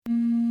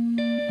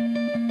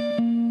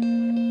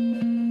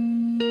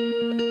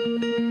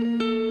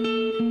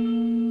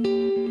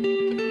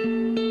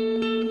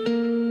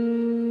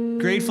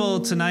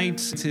grateful tonight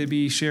to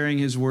be sharing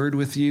his word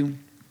with you.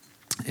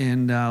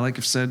 And like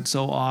I've said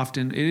so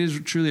often, it is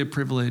truly a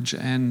privilege.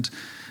 And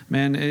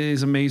man, it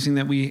is amazing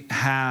that we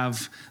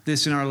have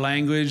this in our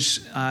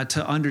language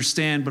to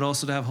understand, but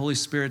also to have Holy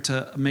Spirit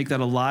to make that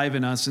alive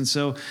in us. And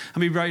so, how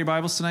many brought your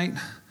Bibles tonight?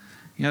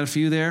 You got a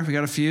few there? We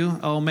got a few?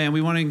 Oh man,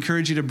 we want to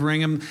encourage you to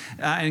bring them,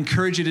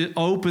 encourage you to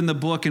open the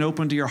book and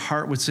open to your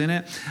heart what's in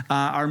it.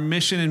 Our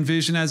mission and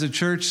vision as a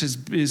church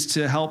is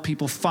to help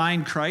people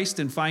find Christ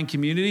and find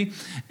community.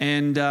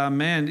 And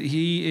man,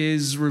 he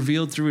is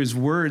revealed through his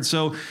word.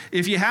 So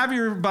if you have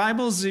your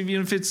Bibles,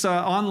 even if it's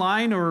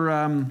online or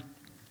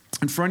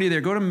in front of you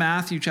there, go to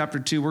Matthew chapter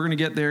 2. We're going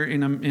to get there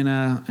in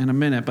a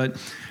minute. But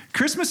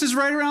Christmas is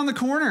right around the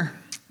corner.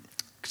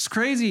 It's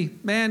crazy,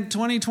 man.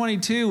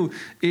 2022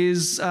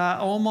 is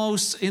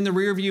almost in the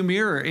rearview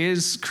mirror. It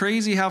is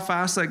crazy how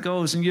fast that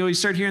goes. And you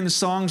start hearing the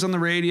songs on the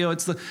radio.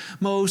 It's the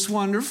most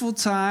wonderful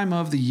time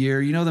of the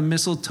year. You know, the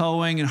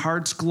mistletoeing and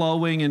hearts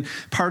glowing and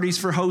parties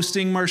for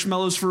hosting,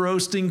 marshmallows for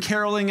roasting,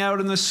 caroling out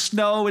in the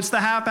snow. It's the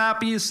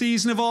happiest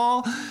season of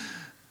all.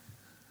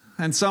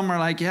 And some are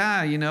like,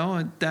 yeah, you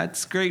know,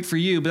 that's great for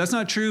you, but that's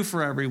not true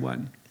for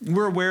everyone.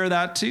 We're aware of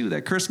that too,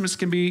 that Christmas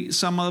can be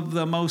some of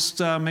the most,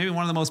 maybe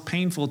one of the most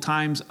painful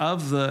times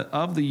of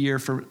the year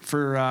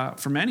for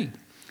many.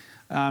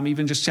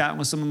 Even just chatting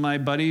with some of my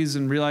buddies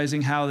and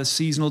realizing how the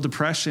seasonal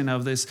depression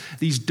of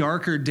these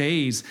darker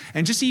days,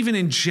 and just even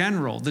in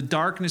general, the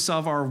darkness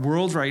of our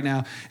world right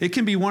now, it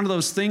can be one of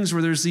those things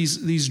where there's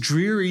these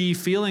dreary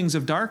feelings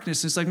of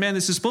darkness. It's like, man,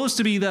 this is supposed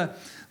to be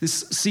this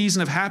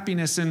season of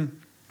happiness, and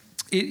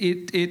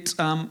it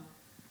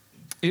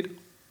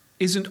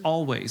isn't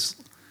always.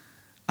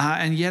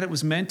 And yet it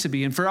was meant to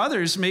be. And for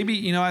others, maybe,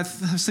 you know, I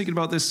was thinking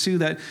about this too,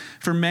 that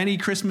for many,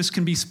 Christmas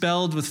can be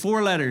spelled with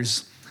 4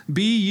 letters,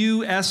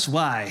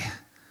 B-U-S-Y,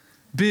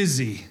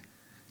 busy,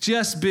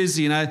 just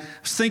busy. And I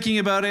was thinking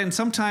about it, and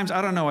sometimes,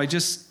 I don't know,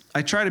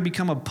 I try to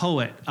become a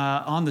poet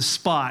on the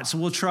spot. So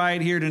we'll try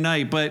it here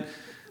tonight. But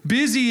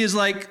busy is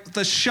like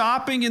the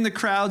shopping in the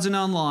crowds and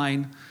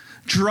online,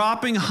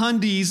 dropping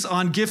hundies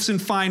on gifts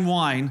and fine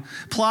wine,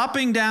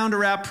 plopping down to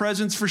wrap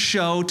presents for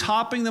show,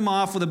 topping them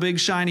off with a big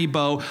shiny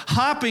bow,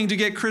 hopping to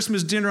get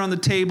Christmas dinner on the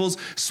tables,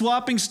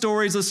 swapping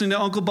stories, listening to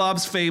Uncle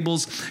Bob's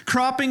fables,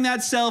 cropping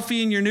that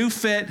selfie in your new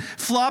fit,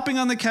 flopping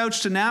on the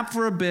couch to nap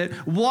for a bit,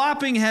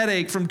 whopping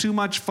headache from too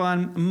much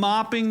fun,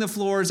 mopping the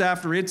floors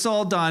after it's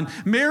all done.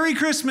 Merry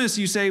Christmas,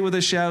 you say with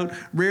a shout,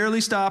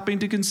 rarely stopping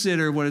to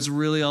consider what it's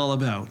really all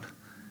about.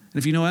 And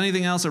if you know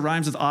anything else that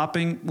rhymes with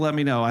opping, let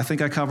me know. I think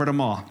I covered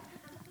them all.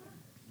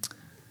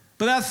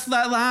 But that's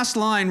that last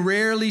line,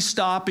 rarely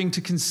stopping to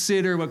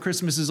consider what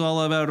Christmas is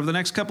all about. Over the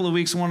next couple of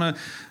weeks, I want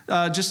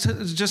to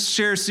just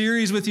share a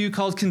series with you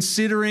called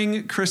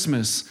Considering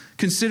Christmas.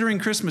 Considering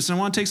Christmas. And I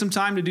want to take some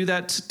time to do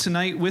that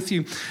tonight with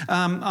you.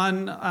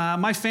 On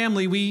my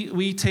family,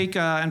 we take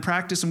and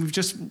practice, and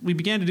we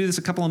began to do this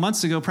a couple of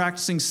months ago,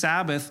 practicing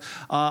Sabbath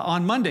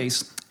on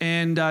Mondays.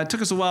 And it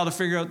took us a while to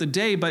figure out the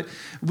day, but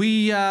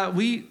we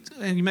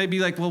and you might be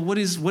like, well, what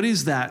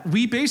is that?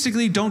 We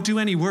basically don't do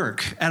any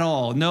work at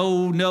all.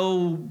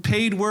 No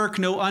paid work,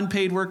 no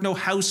unpaid work, no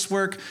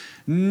housework,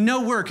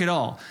 no work at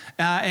all.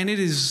 And it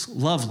is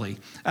lovely.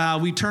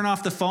 We turn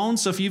off the phone.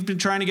 So if you've been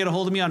trying to get a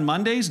hold of me on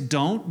Mondays,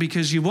 don't,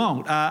 because you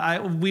won't.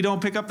 We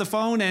don't pick up the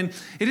phone. And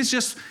it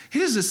is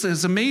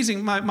this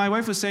amazing. My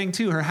wife was saying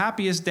too, her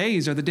happiest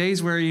days are the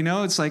days where, you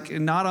know, it's like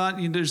not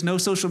on, there's no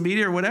social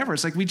media or whatever.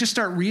 It's like we just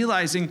start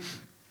realizing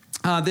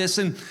this,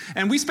 and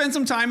we spend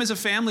some time as a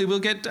family. We'll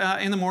get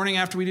in the morning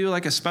after we do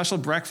like a special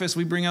breakfast.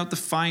 We bring out the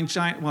fine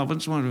china. Well,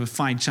 which one of the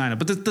fine china,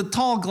 but the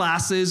tall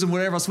glasses and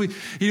whatever else.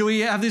 We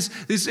have this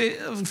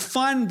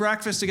fun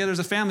breakfast together as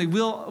a family.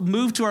 We'll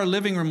move to our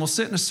living room. We'll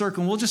sit in a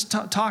circle, and we'll just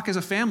talk as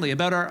a family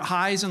about our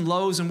highs and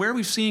lows and where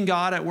we've seen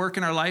God at work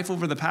in our life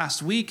over the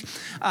past week,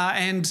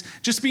 and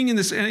just being in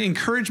this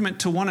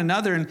encouragement to one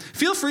another. And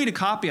feel free to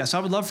copy us. I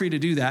would love for you to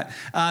do that.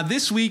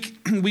 This week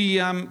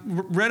we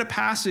read a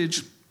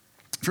passage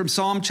from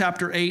Psalm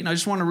chapter 8, and I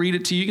just want to read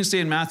it to you. You can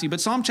stay in Matthew,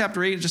 but Psalm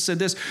chapter 8 just said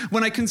this: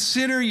 when I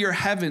consider your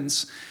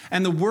heavens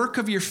and the work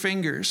of your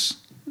fingers,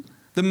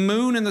 the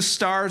moon and the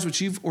stars which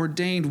you've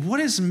ordained, what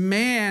is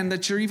man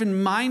that you're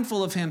even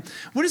mindful of him?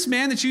 What is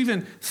man that you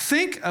even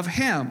think of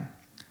him?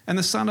 And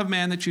the Son of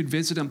Man that you'd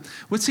visit him?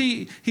 What's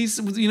he's,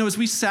 you know, as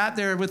we sat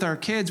there with our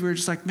kids, we were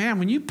just like, man,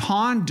 when you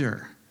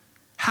ponder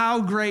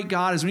how great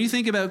God is, when you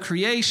think about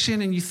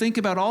creation and you think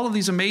about all of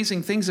these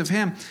amazing things of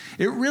him,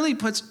 it really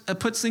puts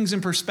things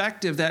in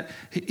perspective, that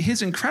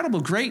his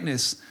incredible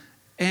greatness,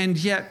 and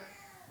yet,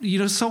 you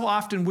know, so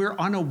often we're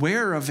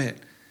unaware of it.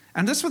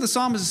 And that's what the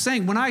psalmist is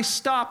saying. When I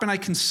stop and I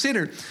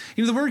consider,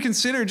 you know, the word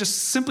consider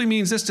just simply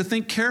means this: to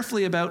think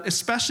carefully about,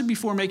 especially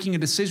before making a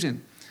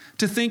decision.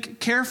 To think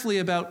carefully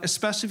about,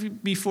 especially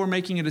before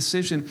making a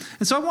decision.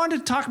 And so I wanted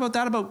to talk about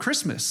that, about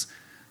Christmas.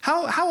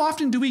 How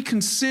often do we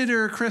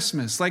consider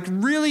Christmas? Like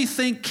really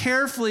think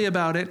carefully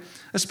about it,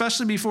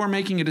 especially before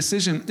making a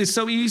decision. It's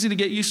so easy to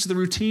get used to the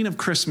routine of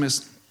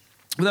Christmas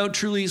without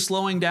truly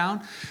slowing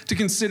down to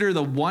consider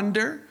the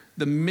wonder,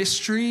 the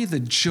mystery, the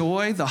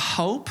joy, the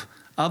hope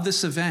of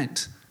this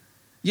event.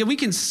 Yeah, we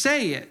can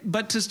say it,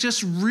 but to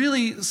just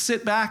really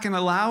sit back and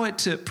allow it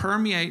to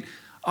permeate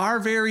our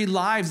very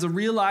lives, the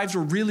real lives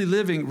we're really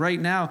living right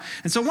now.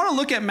 And so I want to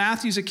look at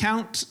Matthew's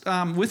account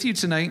with you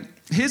tonight,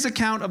 his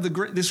account of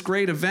this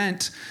great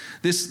event,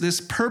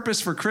 this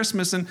purpose for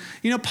Christmas, and,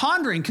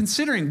 pondering,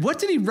 considering, what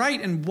did he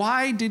write and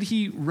why did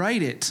he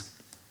write it?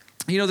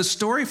 The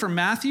story for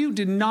Matthew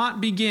did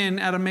not begin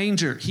at a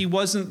manger. He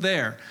wasn't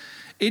there.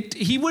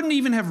 He wouldn't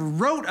even have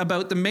wrote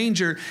about the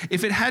manger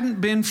if it hadn't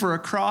been for a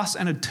cross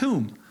and a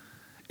tomb.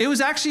 It was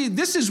actually,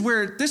 this is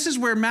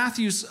where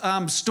Matthew's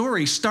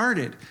story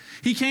started.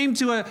 He came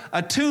to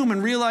a tomb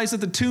and realized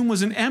that the tomb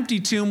was an empty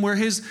tomb where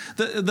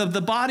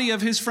the body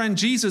of his friend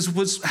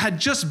Jesus had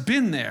just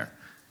been there.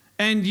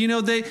 And,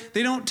 they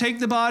don't take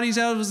the bodies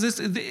out.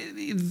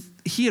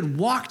 He had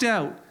walked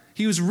out.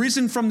 He was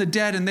risen from the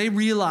dead, and they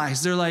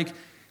realized, they're like,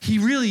 he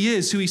really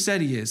is who he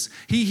said he is.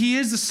 He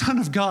is the Son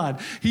of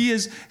God. He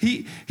is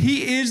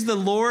the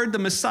Lord, the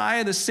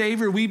Messiah, the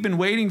Savior we've been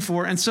waiting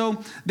for. And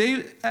so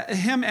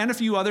him and a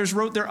few others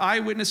wrote their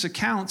eyewitness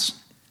accounts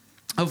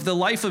of the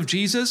life of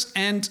Jesus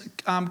and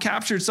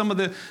captured some of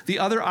the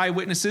other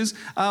eyewitnesses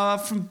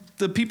from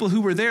the people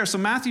who were there. So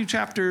Matthew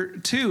chapter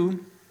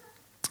 2,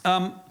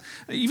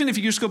 even if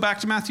you just go back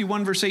to Matthew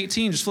 1, verse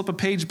 18, just flip a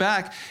page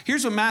back,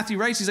 here's what Matthew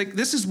writes. He's like,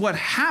 this is what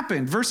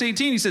happened. Verse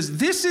 18, he says,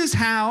 this is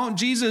how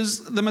Jesus,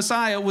 the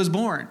Messiah, was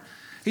born.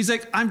 He's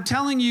like, I'm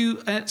telling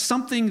you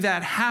something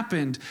that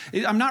happened.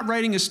 I'm not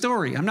writing a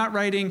story. I'm not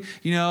writing,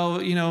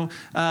 a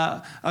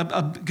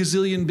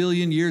gazillion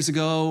billion years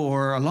ago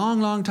or a long,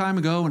 long time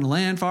ago in a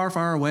land far,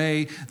 far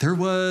away, there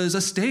was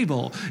a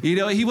stable.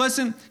 He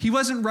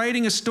wasn't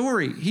writing a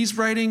story. He's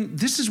writing,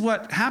 this is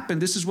what happened.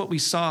 This is what we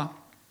saw.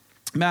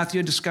 Matthew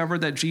had discovered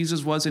that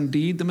Jesus was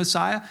indeed the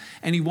Messiah,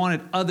 and he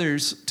wanted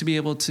others to be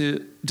able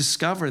to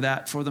discover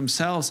that for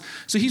themselves.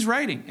 So he's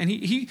writing,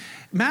 and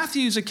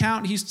Matthew's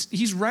account,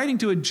 he's writing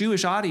to a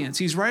Jewish audience.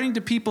 He's writing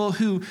to people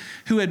who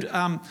had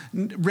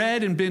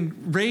read and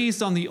been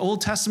raised on the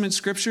Old Testament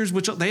scriptures,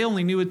 which they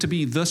only knew it to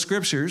be the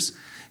scriptures.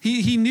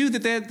 He knew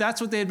that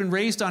that's what they had been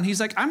raised on. He's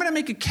like, I'm going to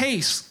make a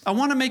case. I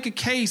want to make a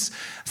case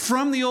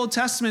from the Old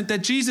Testament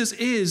that Jesus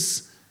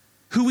is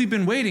who we've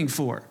been waiting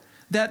for.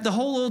 That the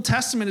whole Old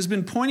Testament has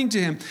been pointing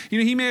to him.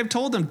 He may have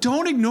told them,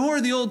 don't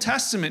ignore the Old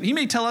Testament. He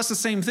may tell us the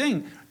same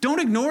thing. Don't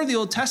ignore the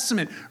Old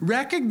Testament.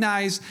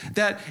 Recognize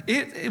that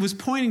it was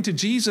pointing to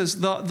Jesus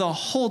the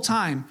whole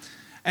time.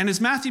 And as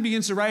Matthew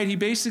begins to write, he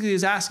basically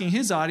is asking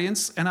his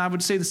audience, and I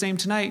would say the same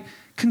tonight,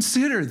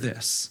 consider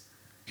this.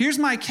 Here's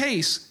my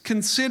case.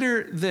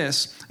 Consider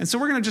this. And so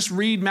we're going to just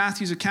read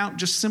Matthew's account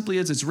just simply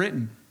as it's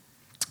written.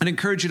 I'd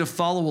encourage you to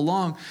follow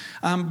along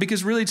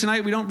because really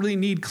tonight we don't really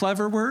need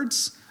clever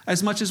words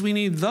as much as we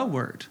need the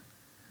word,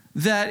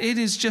 that it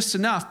is just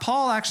enough.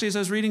 Paul actually, as I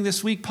was reading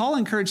this week, Paul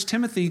encouraged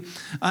Timothy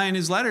in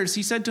his letters.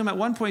 He said to him at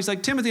one point, he's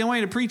like, Timothy, I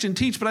want you to preach and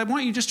teach, but I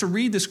want you just to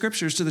read the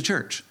scriptures to the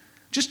church.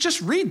 Just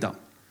read them.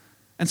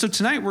 And so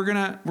tonight we're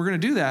gonna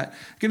do that.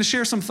 I'm gonna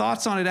share some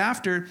thoughts on it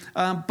after,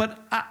 but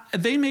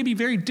they may be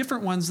very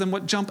different ones than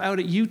what jump out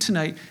at you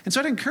tonight. And so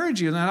I'd encourage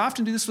you, and I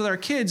often do this with our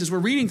kids, as we're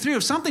reading through,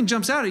 if something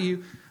jumps out at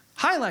you,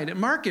 highlight it,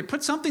 mark it,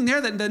 put something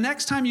there that the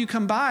next time you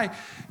come by,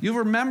 you'll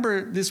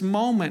remember this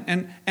moment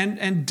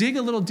and dig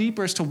a little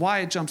deeper as to why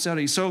it jumps out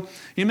at you. So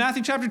in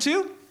Matthew chapter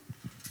 2,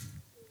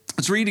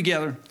 let's read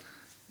together,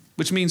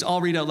 which means I'll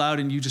read out loud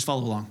and you just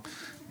follow along.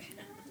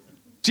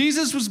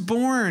 Jesus was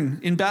born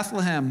in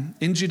Bethlehem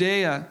in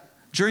Judea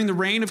during the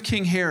reign of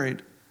King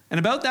Herod. And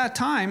about that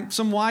time,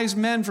 some wise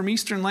men from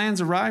eastern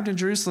lands arrived in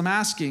Jerusalem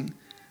asking,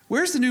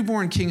 where's the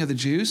newborn king of the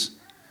Jews?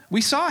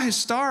 We saw his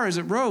star as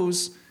it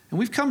rose, and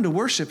we've come to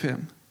worship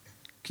him.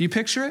 Can you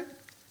picture it?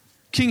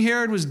 King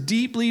Herod was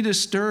deeply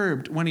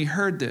disturbed when he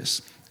heard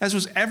this, as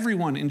was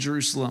everyone in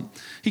Jerusalem.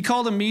 He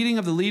called a meeting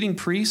of the leading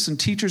priests and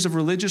teachers of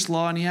religious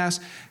law, and he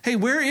asked, hey,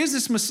 where is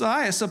this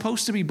Messiah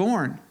supposed to be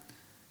born?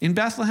 In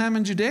Bethlehem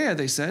in Judea,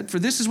 they said, for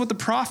this is what the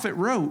prophet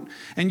wrote.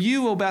 And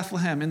you, O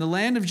Bethlehem, in the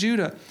land of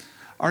Judah,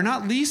 are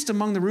not least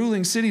among the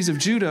ruling cities of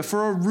Judah,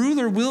 for a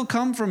ruler will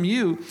come from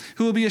you,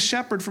 who will be a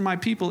shepherd for my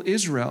people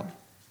Israel.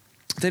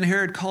 Then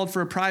Herod called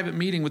for a private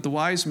meeting with the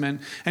wise men,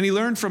 and he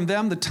learned from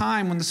them the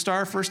time when the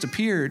star first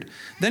appeared.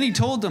 Then he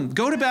told them,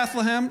 go to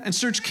Bethlehem and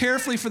search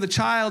carefully for the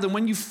child, and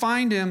when you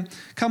find him,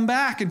 come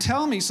back and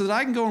tell me so that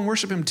I can go and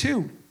worship him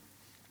too.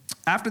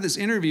 After this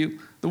interview,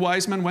 the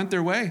wise men went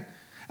their way,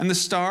 and the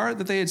star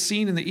that they had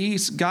seen in the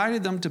east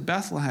guided them to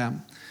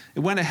Bethlehem.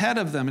 It went ahead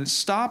of them, and it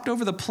stopped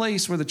over the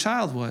place where the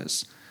child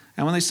was.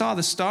 And when they saw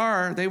the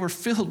star, they were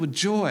filled with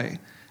joy.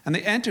 And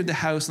they entered the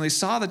house, and they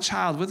saw the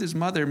child with his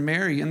mother,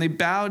 Mary, and they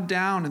bowed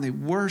down and they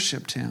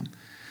worshiped him.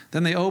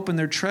 Then they opened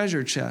their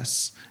treasure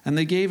chests, and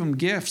they gave him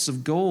gifts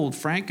of gold,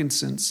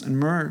 frankincense, and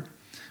myrrh.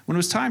 When it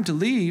was time to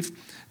leave,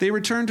 they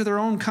returned to their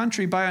own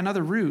country by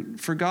another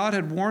route, for God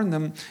had warned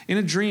them in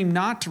a dream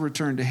not to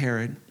return to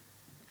Herod.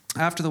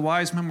 After the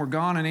wise men were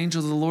gone, an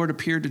angel of the Lord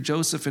appeared to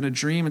Joseph in a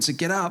dream and said,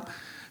 get up,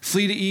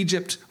 flee to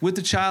Egypt with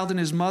the child and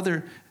his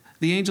mother.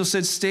 The angel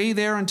said, stay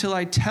there until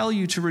I tell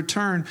you to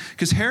return,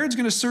 because Herod's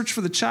going to search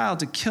for the child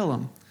to kill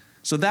him.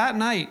 So that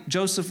night,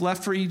 Joseph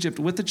left for Egypt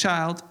with the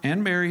child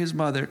and Mary, his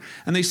mother,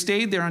 and they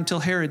stayed there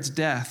until Herod's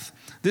death.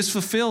 This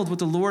fulfilled what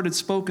the Lord had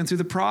spoken through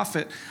the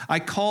prophet. I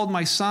called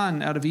my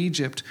son out of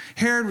Egypt.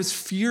 Herod was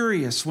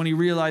furious when he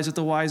realized that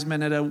the wise men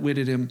had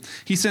outwitted him.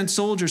 He sent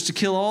soldiers to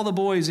kill all the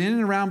boys in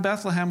and around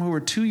Bethlehem who were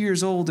 2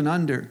 years old and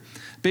under,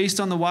 based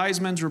on the wise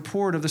men's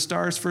report of the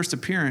star's first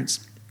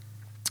appearance.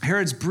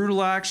 Herod's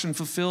brutal action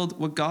fulfilled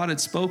what God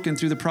had spoken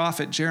through the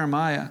prophet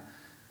Jeremiah.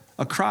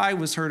 A cry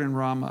was heard in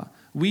Ramah,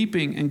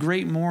 weeping and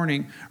great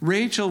mourning.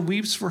 Rachel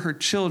weeps for her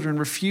children,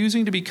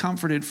 refusing to be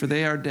comforted, for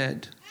they are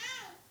dead.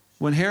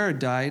 When Herod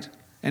died,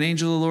 an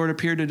angel of the Lord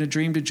appeared in a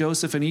dream to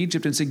Joseph in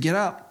Egypt and said, "Get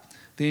up."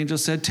 The angel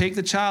said, "Take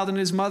the child and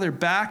his mother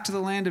back to the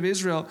land of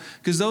Israel,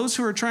 because those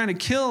who are trying to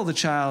kill the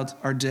child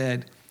are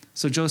dead."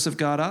 So Joseph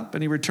got up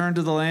and he returned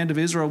to the land of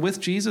Israel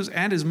with Jesus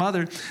and his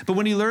mother. But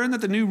when he learned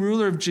that the new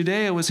ruler of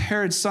Judea was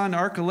Herod's son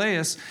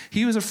Archelaus,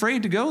 he was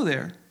afraid to go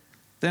there.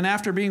 Then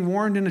after being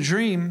warned in a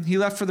dream, he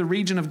left for the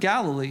region of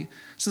Galilee.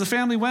 So the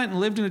family went and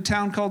lived in a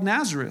town called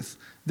Nazareth.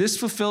 This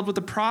fulfilled what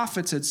the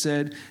prophets had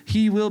said,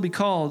 "He will be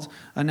called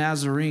a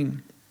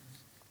Nazarene."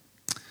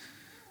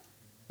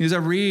 As I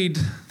read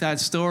that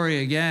story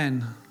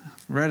again,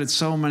 I've read it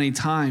so many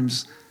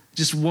times,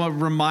 just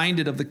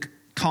reminded of the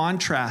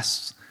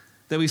contrasts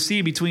that we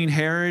see between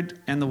Herod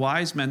and the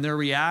wise men, their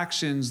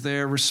reactions,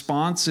 their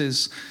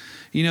responses,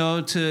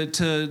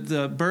 to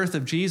the birth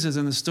of Jesus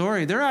in the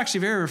story. They're actually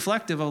very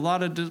reflective of a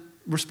lot of the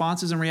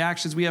responses and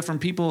reactions we have from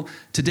people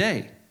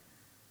today.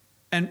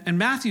 And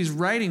Matthew's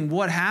writing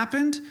what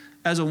happened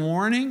as a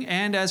warning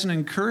and as an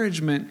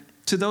encouragement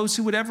to those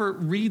who would ever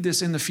read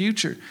this in the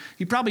future.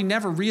 He probably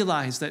never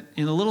realized that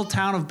in the little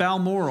town of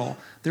Balmoral,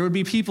 there would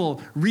be people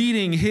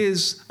reading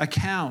his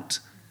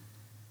account.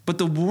 But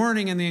the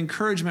warning and the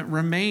encouragement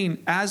remain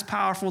as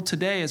powerful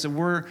today as it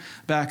were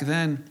back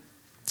then.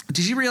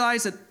 Did you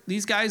realize that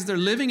these guys, they're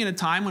living in a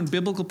time when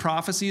biblical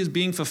prophecy is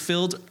being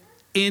fulfilled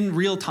in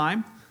real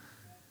time?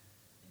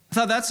 I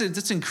thought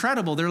that's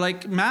incredible. They're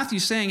like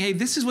Matthew's saying, hey,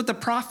 this is what the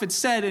prophet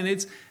said, and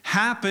it's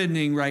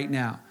happening right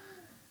now.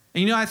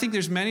 And I think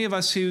there's many of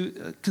us who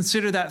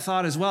consider that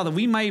thought as well, that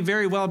we might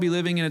very well be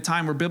living in a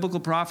time where biblical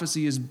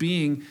prophecy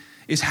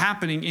is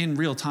happening in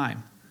real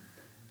time.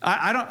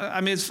 I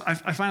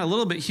find it a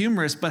little bit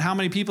humorous, but how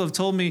many people have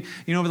told me,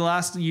 over the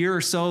last year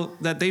or so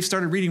that they've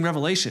started reading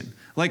Revelation?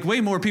 Like way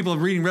more people are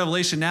reading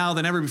Revelation now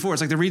than ever before.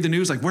 It's like they read the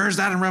news, like, where's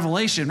that in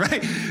Revelation, right?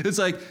 It's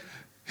like,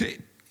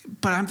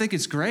 but I think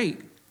it's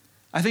great.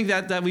 I think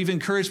that we've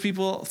encouraged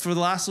people for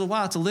the last little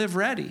while to live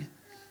ready.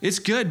 It's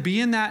good.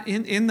 Be in that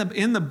in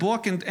the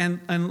book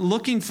and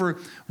looking for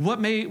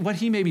what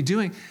he may be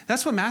doing.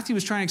 That's what Matthew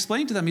was trying to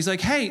explain to them. He's like,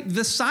 hey,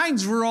 the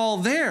signs were all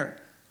there.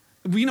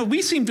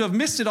 We seem to have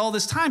missed it all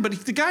this time, but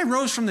the guy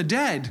rose from the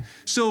dead.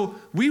 So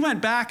we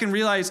went back and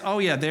realized, oh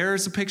yeah,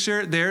 there's a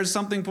picture. There's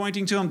something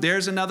pointing to him.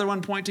 There's another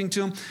one pointing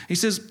to him. He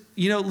says,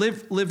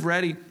 live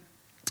ready.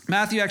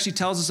 Matthew actually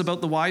tells us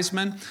about the wise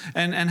men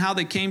and how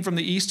they came from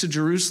the east to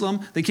Jerusalem.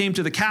 They came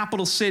to the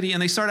capital city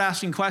and they start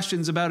asking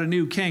questions about a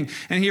new king.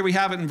 And here we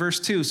have it in verse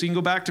 2. So you can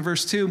go back to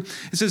verse 2.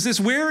 It says this,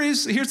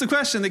 here's the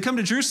question. They come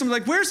to Jerusalem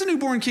like, where's the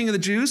newborn king of the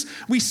Jews?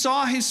 We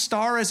saw his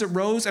star as it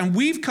rose and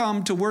we've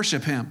come to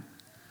worship him.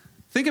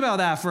 Think about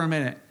that for a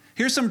minute.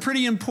 Here's some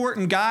pretty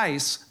important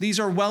guys. These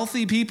are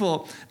wealthy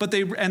people, but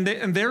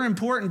they're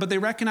important, but they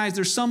recognize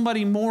there's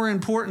somebody more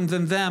important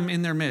than them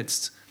in their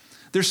midst.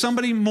 There's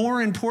somebody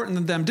more important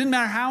than them. Didn't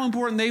matter how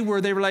important they were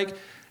like,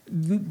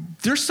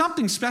 there's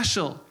something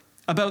special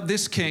about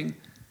this king.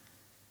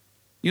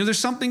 There's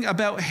something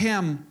about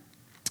him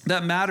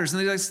that matters.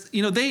 And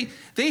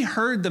they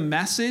heard the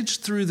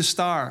message through the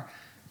star.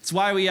 It's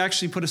why we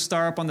actually put a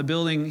star up on the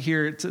building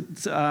here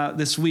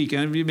this week.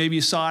 And maybe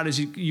you saw it as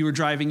you were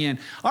driving in.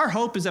 Our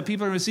hope is that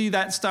people are going to see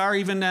that star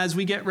even as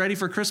we get ready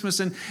for Christmas.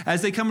 And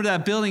as they come into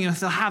that building, and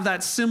they'll have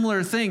that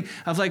similar thing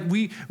of like,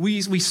 we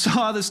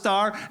saw the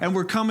star and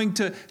we're coming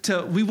to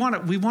we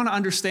want to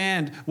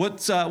understand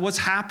what's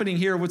happening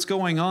here, what's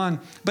going on.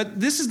 But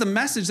this is the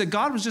message that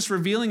God was just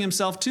revealing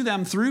himself to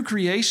them through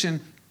creation.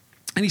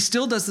 And he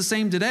still does the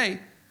same today.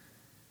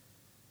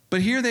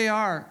 But here they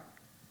are.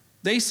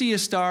 They see a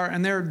star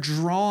and they're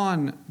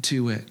drawn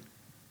to it.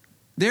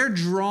 They're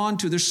drawn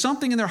to it. There's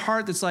something in their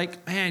heart that's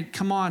like, man,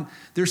 come on.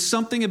 There's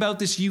something about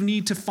this you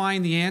need to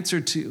find the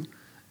answer to.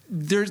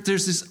 There's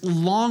this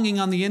longing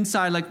on the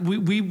inside. Like we're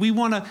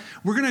going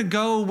to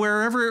go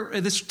wherever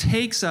this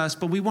takes us,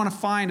 but we want to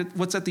find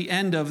what's at the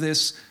end of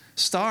this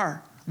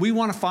star. We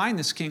want to find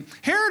this king.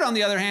 Herod, on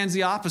the other hand, is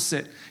the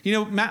opposite.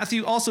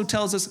 Matthew also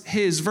tells us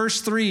verse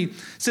 3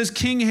 says,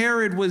 King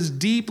Herod was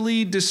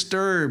deeply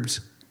disturbed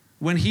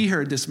when he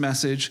heard this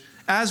message,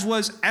 as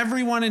was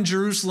everyone in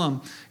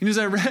Jerusalem. As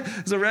I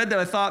read that,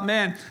 I thought,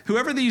 man,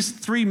 whoever these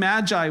three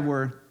magi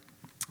were,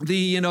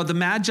 the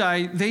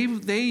magi,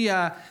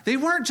 they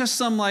weren't just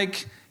some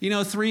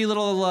three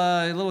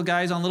little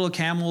guys on little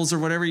camels or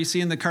whatever you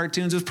see in the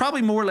cartoons. It was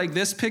probably more like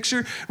this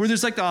picture where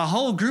there's like a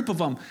whole group of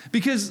them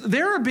because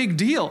they're a big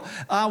deal.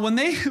 When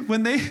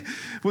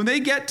they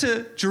get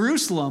to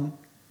Jerusalem,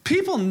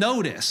 people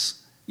notice.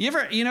 You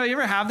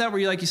ever have that where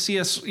you see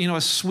a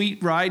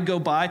sweet ride go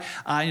by,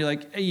 and you're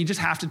like, hey, you just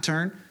have to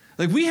turn?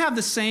 Like, we have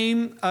the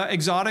same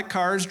exotic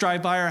cars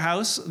drive by our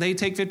house. They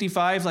take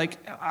 55,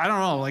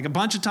 a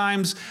bunch of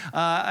times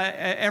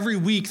every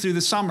week through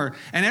the summer.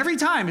 And every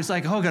time it's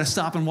like, oh, I got to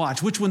stop and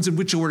watch. Which one's in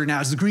which order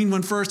now? Is the green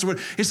one first? Or what?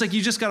 It's like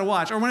you just got to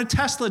watch. Or when a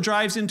Tesla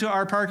drives into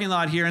our parking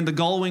lot here and the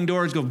gull-wing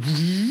doors go,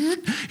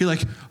 you're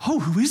like, oh,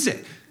 who is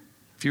it?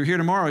 If you're here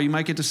tomorrow, you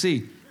might get to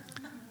see.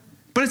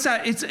 But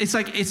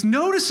it's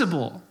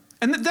noticeable.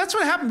 And that's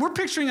what happened. We're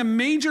picturing a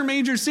major,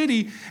 major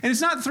city, and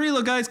it's not three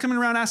little guys coming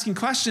around asking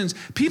questions.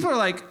 People are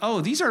like,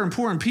 oh, these are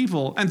important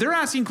people, and they're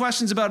asking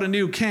questions about a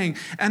new king.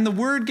 And the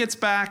word gets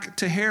back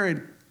to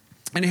Herod,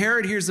 and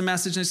Herod hears the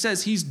message, and it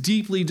says he's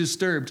deeply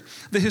disturbed.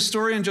 The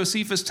historian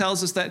Josephus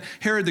tells us that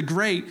Herod the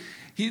Great,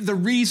 the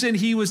reason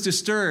he was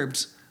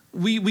disturbed,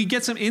 we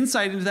get some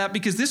insight into that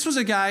because this was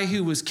a guy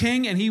who was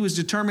king, and he was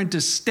determined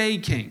to stay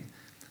king.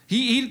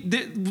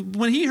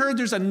 When he heard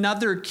there's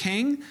another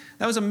king,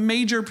 that was a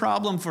major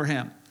problem for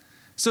him.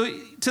 So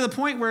to the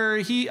point where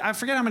I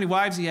forget how many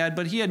wives he had,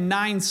 but he had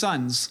 9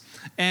 sons.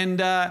 And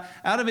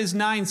out of his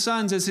 9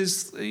 sons, as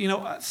his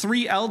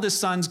 3 eldest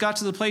sons got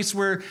to the place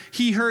where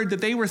he heard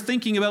that they were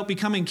thinking about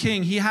becoming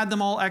king, he had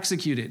them all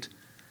executed.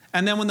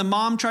 And then when the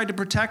mom tried to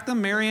protect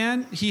them,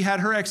 Marianne, he had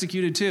her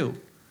executed too.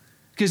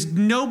 Because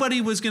nobody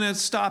was going to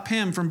stop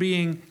him from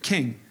being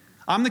king.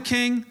 I'm the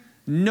king.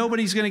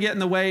 Nobody's going to get in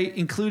the way,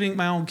 including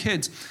my own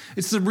kids.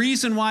 It's the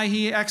reason why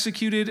he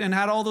executed and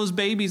had all those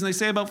babies. And they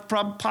say about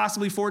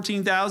possibly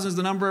 14,000 is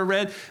the number I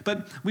read,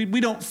 but we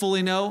don't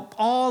fully know.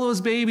 All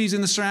those babies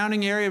in the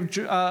surrounding area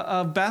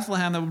of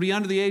Bethlehem that would be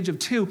under the age of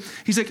 2,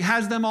 he's like,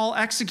 has them all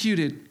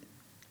executed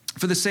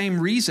for the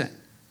same reason.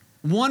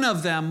 One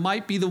of them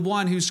might be the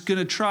one who's going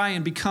to try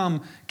and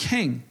become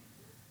king.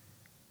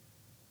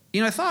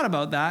 I thought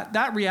about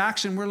that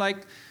reaction. We're like,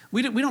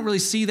 we don't really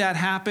see that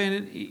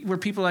happen where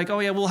people are like, oh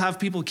yeah, we'll have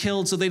people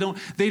killed so they don't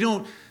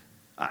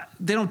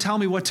tell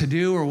me what to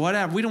do or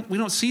whatever. We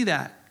don't see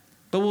that.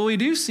 But what we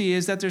do see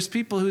is that there's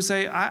people who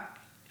say,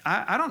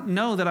 I don't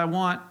know that I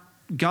want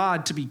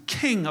God to be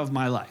king of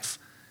my life.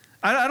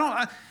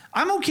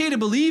 I'm okay to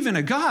believe in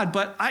a God,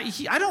 but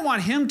I don't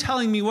want him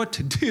telling me what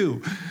to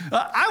do.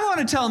 I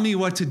want to tell me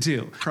what to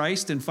do.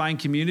 Christ and find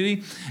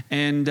community.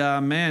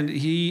 And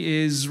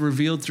he is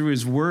revealed through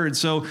his word.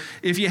 So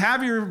if you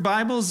have your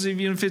Bibles,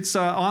 even if it's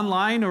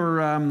online or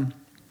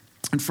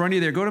in front of you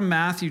there, go to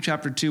Matthew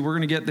chapter 2. We're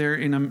going to get there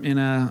in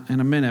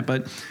a minute.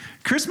 But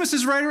Christmas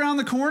is right around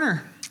the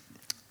corner.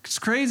 It's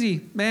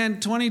crazy, man.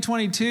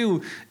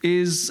 2022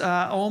 is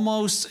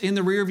almost in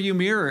the rearview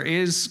mirror. It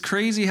is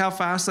crazy how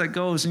fast that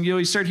goes. And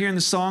you start hearing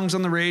the songs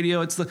on the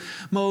radio. It's the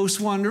most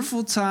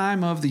wonderful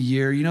time of the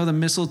year. The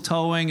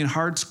mistletoeing and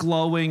hearts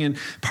glowing and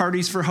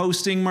parties for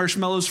hosting,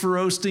 marshmallows for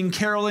roasting,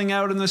 caroling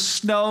out in the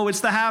snow. It's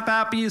the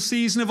happiest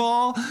season of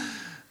all.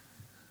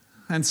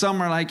 And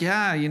some are like,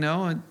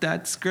 yeah,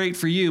 that's great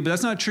for you, but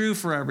that's not true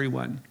for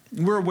everyone.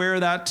 We're aware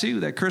of that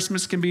too, that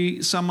Christmas can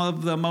be some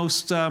of the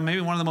most,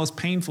 maybe one of the most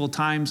painful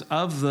times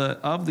of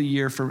the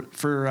year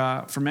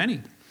for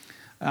many.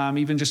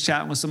 Even just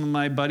chatting with some of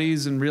my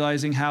buddies and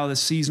realizing how the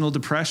seasonal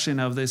depression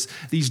of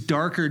these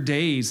darker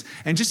days,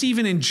 and just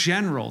even in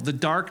general, the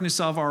darkness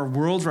of our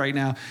world right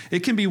now, it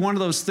can be one of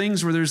those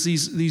things where there's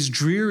these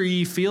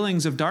dreary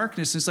feelings of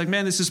darkness. It's like,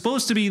 man, this is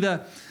supposed to be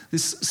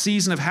this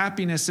season of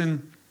happiness,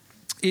 and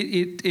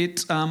it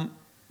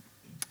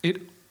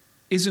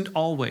isn't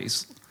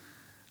always.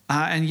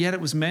 And yet it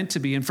was meant to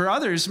be. And for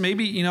others,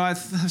 maybe, I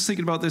was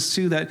thinking about this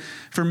too, that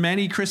for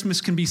many,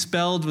 Christmas can be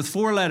spelled with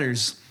 4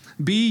 letters.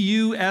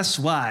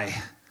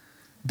 B-U-S-Y.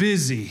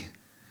 Busy.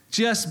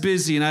 Just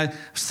busy. And I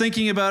was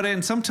thinking about it,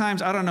 and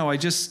sometimes, I don't know,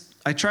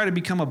 I try to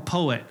become a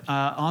poet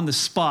on the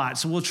spot.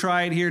 So we'll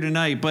try it here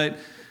tonight. But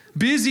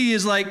busy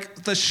is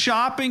like the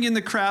shopping in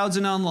the crowds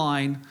and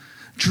online,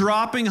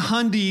 dropping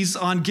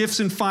hundies on gifts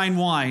and fine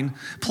wine,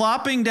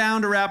 plopping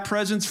down to wrap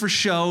presents for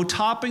show,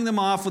 topping them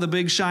off with a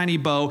big shiny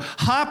bow,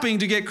 hopping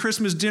to get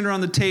Christmas dinner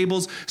on the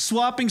tables,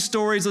 swapping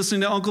stories,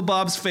 listening to Uncle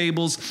Bob's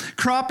fables,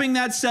 cropping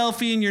that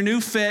selfie in your new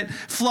fit,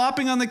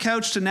 flopping on the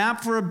couch to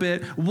nap for a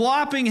bit,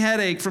 whopping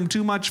headache from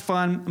too much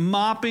fun,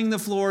 mopping the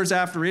floors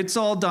after it's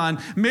all done.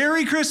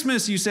 Merry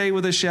Christmas, you say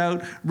with a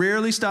shout,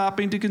 rarely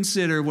stopping to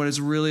consider what it's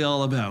really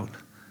all about.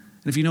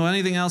 And if you know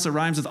anything else that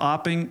rhymes with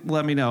opping,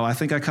 let me know. I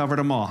think I covered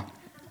them all.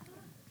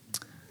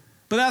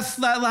 But that's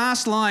that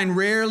last line,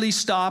 rarely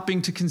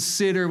stopping to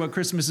consider what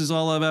Christmas is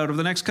all about. Over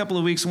the next couple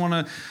of weeks, I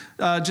want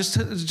to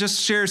just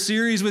share a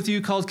series with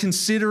you called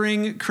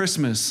Considering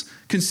Christmas.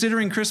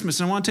 Considering Christmas.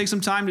 And I want to take some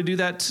time to do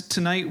that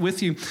tonight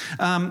with you.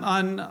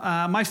 On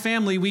my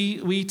family,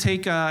 we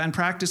take and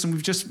practice, and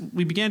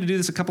we began to do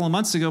this a couple of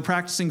months ago,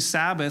 practicing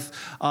Sabbath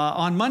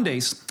on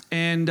Mondays.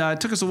 And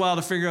it took us a while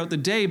to figure out the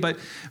day, but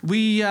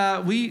we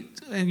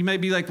and you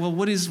might be like, well,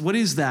 what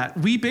is that?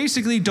 We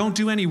basically don't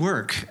do any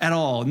work at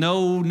all.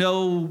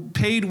 No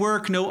paid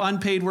work, no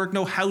unpaid work,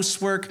 no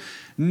housework,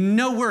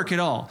 no work at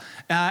all.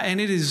 And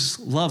it is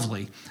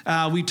lovely.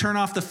 We turn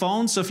off the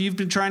phone. So if you've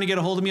been trying to get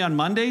a hold of me on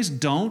Mondays,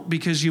 don't,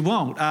 because you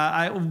won't.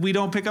 We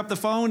don't pick up the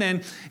phone.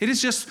 And it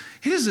is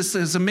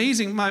this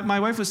amazing. My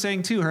wife was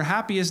saying too, her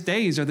happiest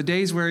days are the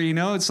days where,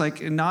 it's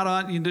like not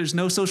on, there's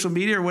no social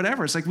media or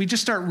whatever. It's like we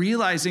just start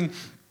realizing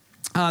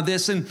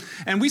this,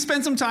 and we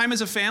spend some time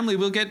as a family.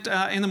 We'll get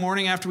in the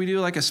morning after we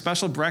do like a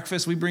special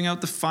breakfast. We bring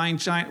out the fine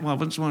china. Well,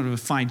 which one of the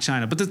fine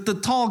china? But the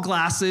tall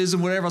glasses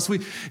and whatever else.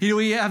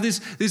 We have this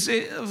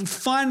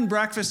fun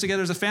breakfast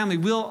together as a family.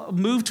 We'll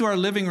move to our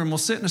living room. We'll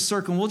sit in a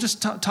circle, and we'll just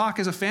talk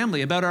as a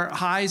family about our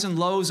highs and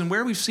lows and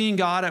where we've seen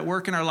God at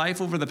work in our life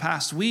over the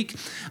past week,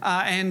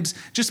 and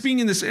just being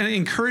in this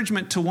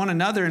encouragement to one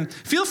another. And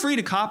feel free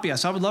to copy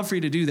us. I would love for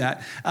you to do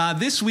that.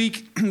 This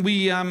week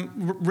we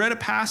read a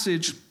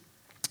passage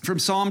from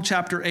Psalm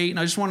chapter 8, and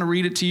I just want to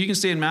read it to you. You can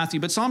stay in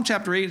Matthew, but Psalm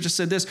chapter 8 just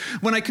said this: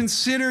 when I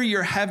consider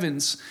your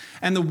heavens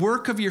and the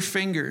work of your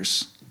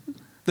fingers,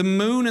 the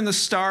moon and the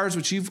stars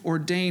which you've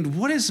ordained,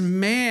 what is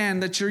man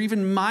that you're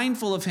even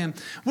mindful of him?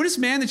 What is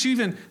man that you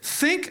even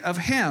think of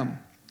him?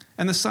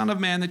 And the Son of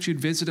Man that you'd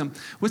visit him?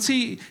 What's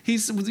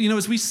he's,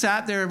 as we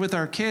sat there with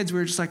our kids, we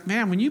were just like,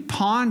 man, when you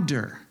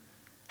ponder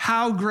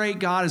how great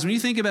God is, when you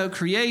think about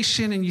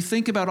creation and you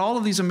think about all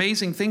of these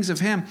amazing things of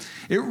him,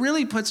 it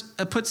really puts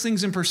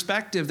things in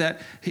perspective,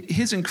 that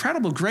his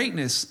incredible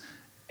greatness,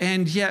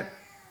 and yet,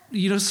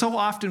 so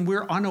often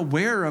we're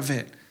unaware of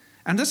it.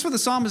 And that's what the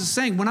psalmist is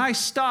saying. When I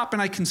stop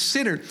and I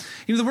consider,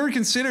 the word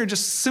consider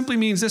just simply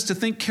means this: to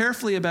think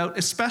carefully about,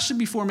 especially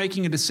before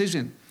making a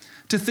decision.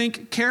 To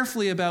think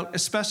carefully about,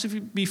 especially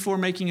before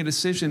making a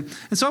decision.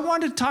 And so I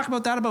wanted to talk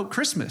about that, about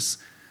Christmas.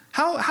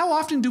 How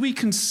often do we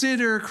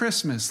consider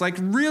Christmas? Like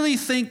really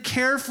think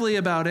carefully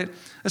about it,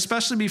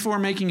 especially before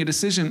making a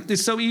decision.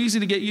 It's so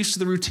easy to get used to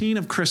the routine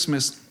of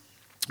Christmas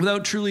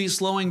without truly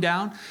slowing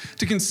down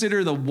to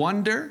consider the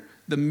wonder,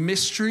 the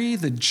mystery,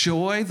 the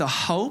joy, the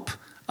hope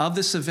of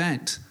this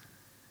event.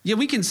 Yeah,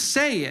 we can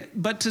say it,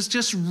 but to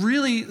just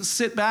really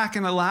sit back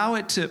and allow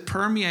it to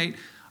permeate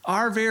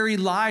our very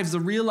lives, the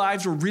real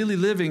lives we're really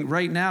living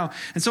right now.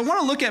 And so I want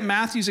to look at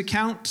Matthew's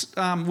account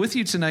with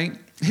you tonight,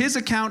 his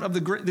account of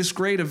this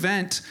great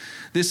event,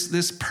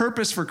 this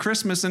purpose for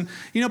Christmas, and,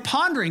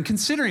 pondering,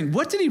 considering,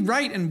 what did he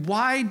write and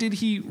why did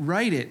he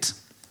write it?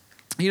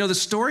 The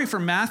story for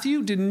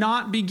Matthew did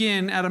not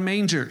begin at a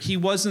manger. He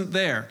wasn't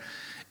there.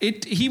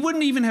 He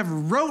wouldn't even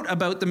have wrote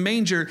about the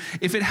manger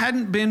if it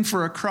hadn't been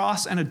for a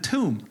cross and a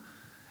tomb.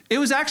 It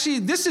was actually,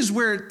 this is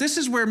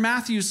where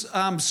Matthew's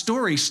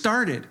story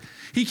started.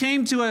 He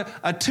came to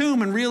a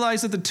tomb and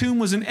realized that the tomb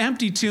was an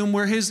empty tomb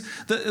where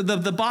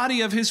the body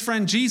of his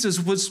friend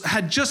Jesus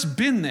had just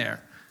been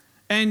there.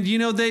 And,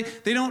 they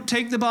don't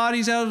take the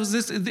bodies out.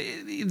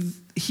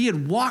 He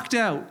had walked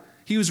out.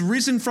 He was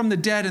risen from the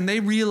dead, and they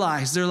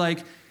realized, they're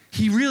like,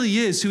 he really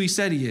is who he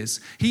said he is.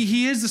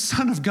 He is the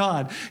Son of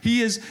God.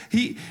 He is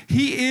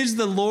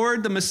the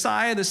Lord, the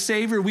Messiah, the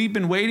Savior we've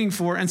been waiting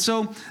for. And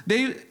so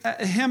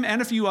him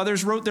and a few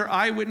others wrote their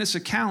eyewitness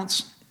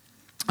accounts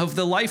of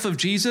the life of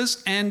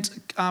Jesus, and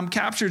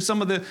captured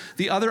some of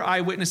the other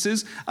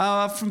eyewitnesses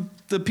from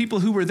the people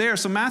who were there.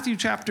 So Matthew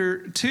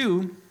chapter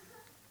 2,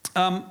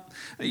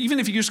 even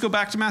if you just go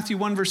back to Matthew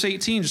 1, verse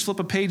 18, just flip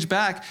a page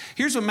back,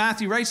 here's what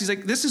Matthew writes. He's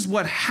like, this is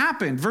what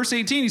happened. Verse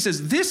 18, he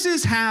says, this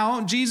is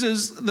how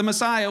Jesus, the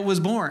Messiah,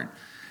 was born.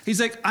 He's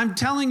like, I'm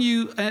telling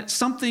you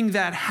something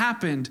that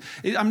happened.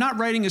 I'm not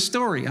writing a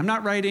story. I'm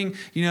not writing,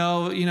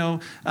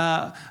 a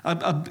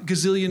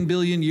gazillion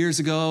billion years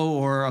ago,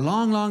 or a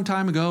long, long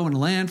time ago in a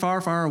land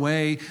far, far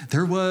away,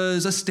 there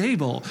was a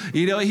stable.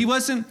 He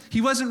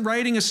wasn't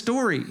writing a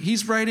story.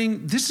 He's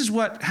writing, this is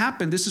what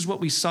happened. This is what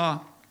we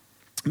saw.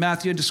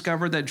 Matthew had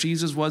discovered that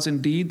Jesus was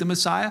indeed the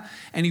Messiah,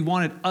 and he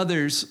wanted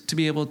others to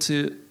be able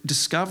to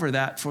discover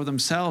that for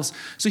themselves.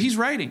 So he's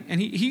writing,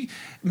 and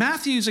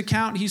Matthew's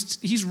account,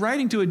 he's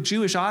writing to a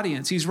Jewish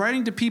audience. He's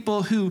writing to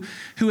people who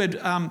had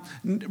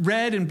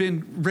read and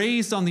been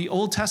raised on the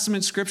Old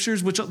Testament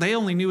scriptures, which they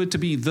only knew it to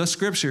be the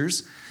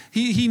scriptures.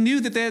 He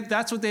knew that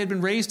that's what they had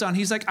been raised on.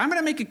 He's like, I'm going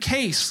to make a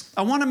case.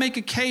 I want to make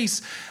a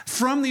case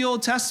from the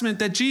Old Testament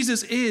that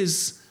Jesus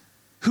is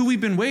who we've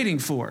been waiting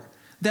for.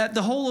 That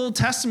the whole Old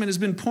Testament has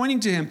been pointing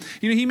to him.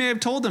 He may have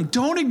told them,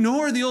 don't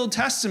ignore the Old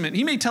Testament.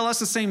 He may tell us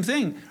the same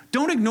thing.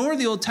 Don't ignore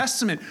the Old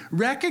Testament.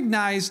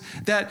 Recognize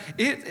that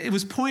it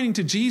was pointing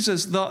to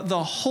Jesus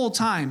the whole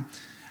time.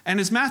 And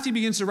as Matthew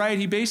begins to write,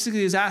 he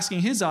basically is asking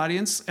his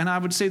audience, and I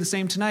would say the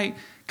same tonight,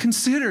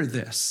 consider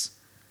this.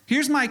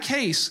 Here's my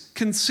case.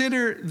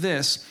 Consider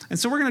this. And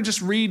so we're going to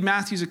just read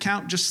Matthew's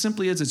account just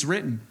simply as it's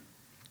written.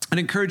 I'd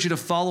encourage you to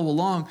follow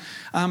along,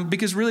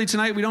 because really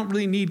tonight we don't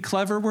really need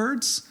clever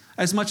words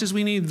as much as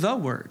we need the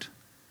word,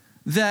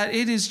 that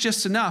it is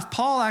just enough.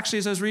 Paul, actually,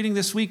 as I was reading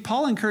this week,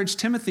 Paul encouraged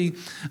Timothy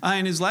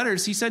in his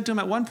letters. He said to him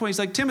at one point, he's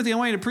like, Timothy, I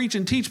want you to preach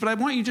and teach, but I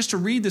want you just to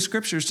read the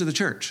scriptures to the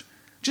church.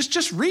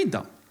 Just read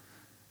them.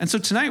 And so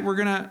tonight we're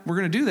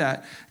gonna do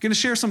that. I'm gonna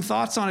share some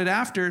thoughts on it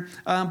after,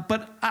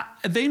 but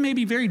they may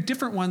be very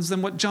different ones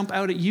than what jump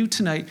out at you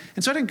tonight.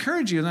 And so I'd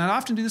encourage you, and I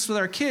often do this with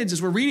our kids,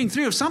 as we're reading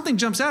through, if something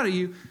jumps out at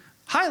you,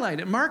 Highlight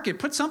it, mark it,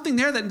 put something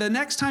there that the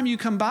next time you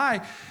come by,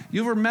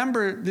 you'll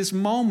remember this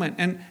moment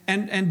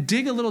and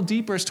dig a little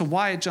deeper as to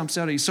why it jumps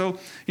out at you. So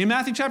in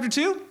Matthew chapter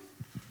 2,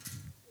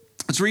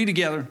 let's read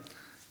together,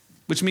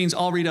 which means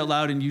I'll read out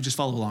loud and you just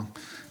follow along.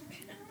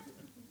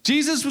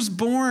 Jesus was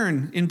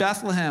born in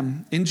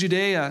Bethlehem in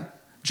Judea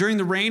during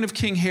the reign of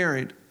King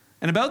Herod.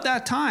 And about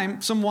that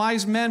time, some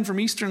wise men from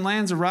eastern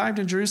lands arrived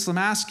in Jerusalem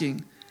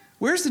asking,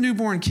 "Where's the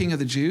newborn king of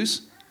the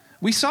Jews?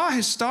 We saw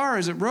his star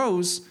as it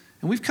rose,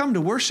 and we've come to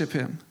worship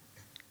him."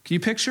 Can you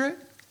picture it?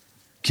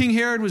 King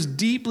Herod was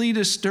deeply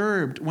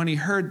disturbed when he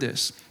heard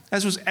this,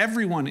 as was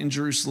everyone in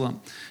Jerusalem.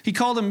 He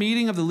called a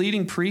meeting of the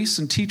leading priests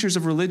and teachers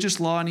of religious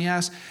law, and he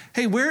asked,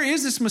 "Hey, where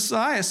is this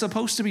Messiah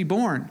supposed to be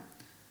born?"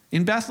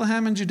 "In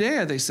Bethlehem in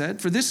Judea," they said,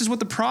 "for this is what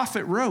the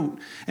prophet wrote.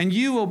 And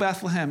you, O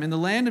Bethlehem, in the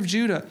land of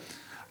Judah,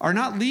 are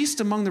not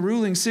least among the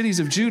ruling cities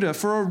of Judah,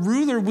 for a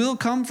ruler will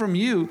come from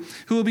you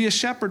who will be a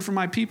shepherd for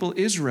my people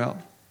Israel."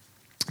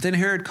 Then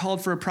Herod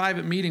called for a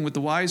private meeting with the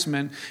wise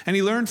men, and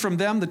he learned from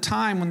them the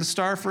time when the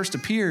star first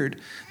appeared.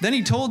 Then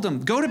he told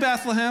them, "Go to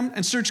Bethlehem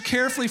and search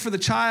carefully for the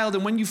child,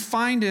 and when you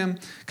find him,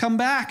 come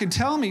back and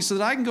tell me so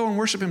that I can go and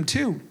worship him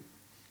too."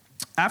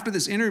 After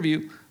this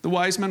interview, the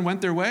wise men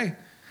went their way.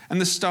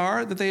 And the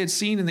star that they had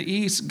seen in the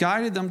east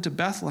guided them to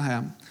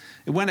Bethlehem.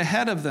 It went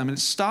ahead of them and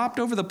it stopped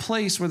over the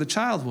place where the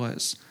child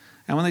was.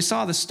 And when they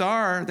saw the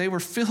star, they were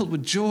filled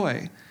with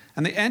joy.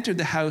 And they entered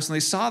the house and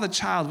they saw the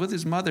child with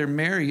his mother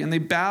Mary, and they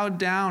bowed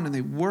down and they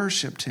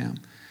worshiped him.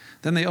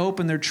 Then they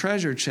opened their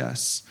treasure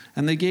chests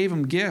and they gave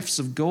him gifts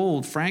of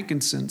gold,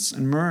 frankincense,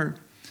 and myrrh.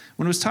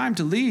 When it was time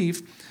to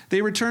leave,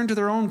 they returned to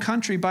their own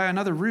country by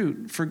another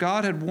route, for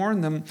God had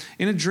warned them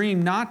in a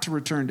dream not to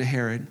return to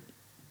Herod.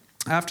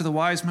 After the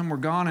wise men were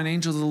gone, an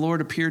angel of the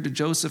Lord appeared to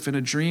Joseph in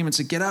a dream and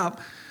said, "Get up,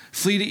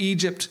 flee to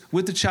Egypt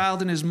with the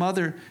child and his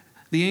mother."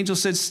 The angel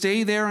said,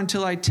 "Stay there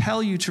until I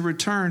tell you to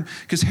return,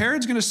 because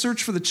Herod's going to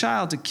search for the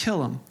child to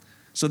kill him."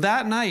 So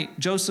that night,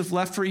 Joseph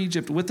left for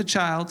Egypt with the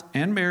child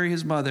and Mary,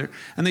 his mother,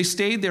 and they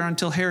stayed there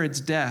until Herod's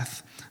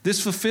death.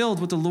 This fulfilled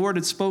what the Lord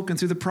had spoken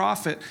through the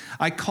prophet,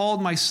 "I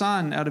called my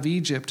son out of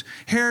Egypt."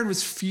 Herod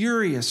was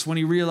furious when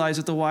he realized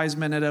that the wise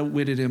men had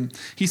outwitted him.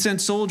 He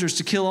sent soldiers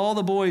to kill all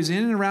the boys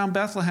in and around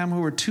Bethlehem who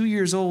were 2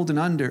 years old and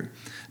under,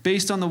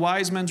 based on the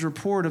wise men's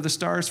report of the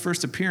star's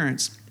first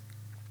appearance.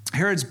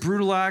 Herod's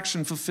brutal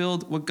action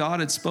fulfilled what God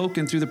had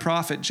spoken through the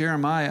prophet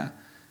Jeremiah.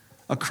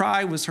 A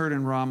cry was heard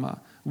in Ramah,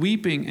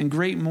 weeping and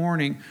great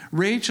mourning.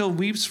 Rachel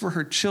weeps for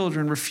her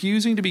children,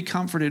 refusing to be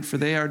comforted, for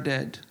they are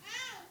dead.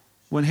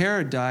 When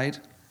Herod died,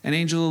 an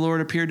angel of the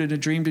Lord appeared in a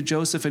dream to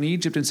Joseph in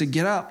Egypt and said,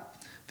 "Get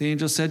up." The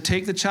angel said,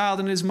 "Take the child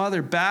and his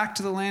mother back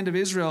to the land of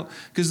Israel,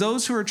 because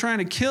those who are trying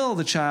to kill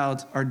the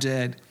child are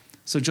dead."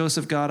 So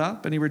Joseph got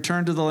up and he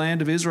returned to the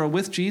land of Israel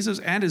with Jesus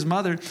and his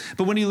mother.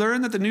 But when he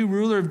learned that the new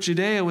ruler of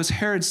Judea was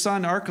Herod's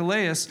son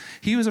Archelaus,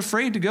 he was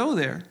afraid to go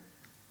there.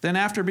 Then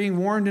after being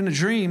warned in a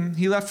dream,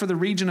 he left for the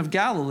region of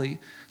Galilee.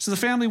 So the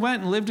family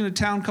went and lived in a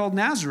town called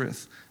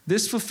Nazareth.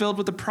 This fulfilled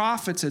what the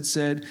prophets had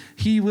said,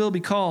 "He will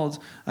be called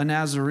a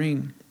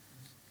Nazarene."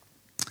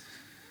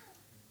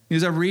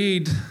 As I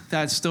read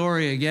that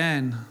story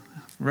again,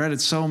 I've read it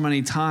so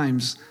many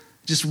times,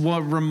 just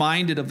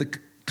reminded of the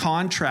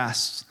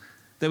contrasts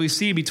that we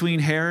see between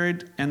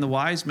Herod and the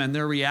wise men,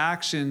 their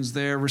reactions,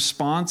 their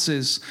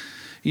responses,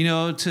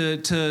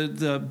 to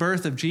the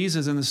birth of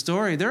Jesus in the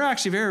story. They're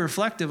actually very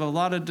reflective of a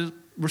lot of the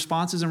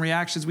responses and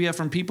reactions we have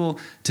from people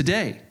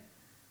today.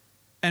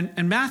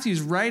 And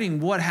Matthew's writing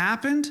what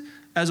happened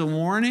as a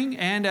warning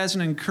and as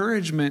an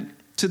encouragement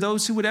to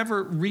those who would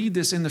ever read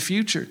this in the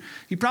future.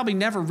 He probably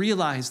never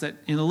realized that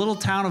in the little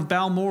town of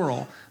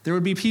Balmoral, there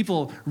would be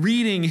people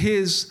reading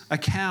his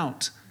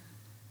account.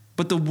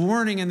 But the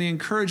warning and the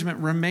encouragement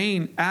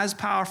remain as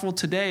powerful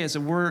today as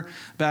it were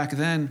back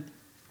then.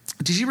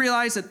 Did you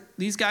realize that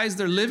these guys,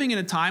 they're living in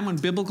a time when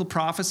biblical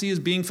prophecy is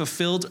being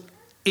fulfilled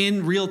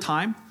in real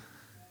time?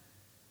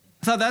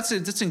 I thought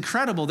that's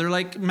incredible. They're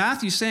like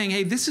Matthew's saying,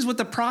 hey, this is what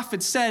the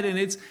prophet said, and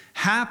it's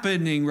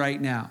happening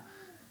right now.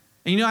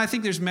 And I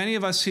think there's many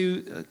of us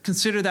who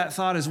consider that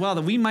thought as well,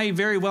 that we might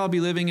very well be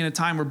living in a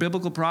time where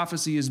biblical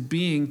prophecy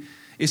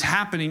is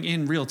happening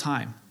in real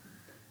time.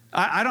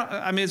 I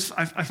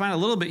find it a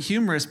little bit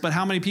humorous, but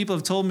how many people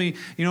have told me,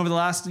 over the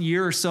last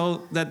year or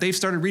so that they've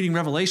started reading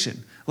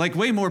Revelation? Like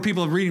way more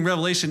people are reading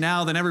Revelation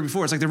now than ever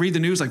before. It's like they read the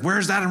news, like,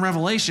 where's that in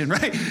Revelation,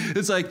 right?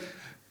 It's like,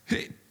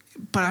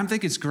 but I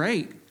think it's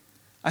great.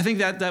 I think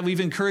that we've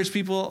encouraged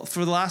people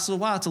for the last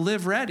little while to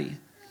live ready.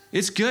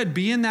 It's good.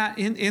 Be in that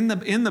in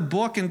the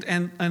book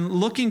and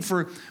looking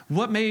for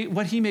what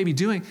he may be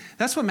doing.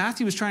 That's what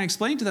Matthew was trying to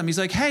explain to them. He's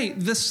like, hey,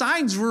 the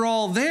signs were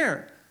all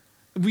there.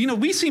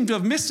 We seem to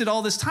have missed it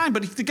all this time,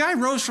 but the guy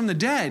rose from the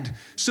dead.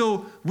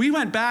 So we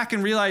went back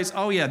and realized,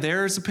 oh yeah,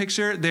 there's a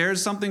picture.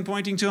 There's something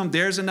pointing to him.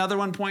 There's another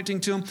one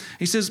pointing to him.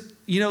 He says,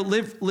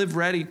 live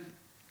ready.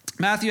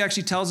 Matthew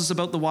actually tells us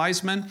about the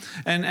wise men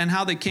and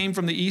how they came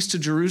from the east to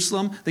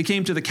Jerusalem. They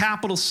came to the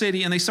capital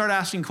city and they start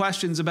asking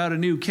questions about a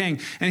new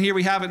king. And here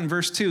we have it in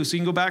verse 2. So you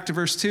can go back to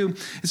verse 2.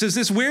 It says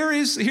this,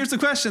 here's the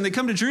question. They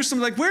come to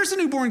Jerusalem like, where's the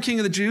newborn king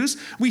of the Jews?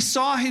 We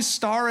saw his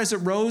star as it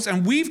rose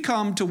and we've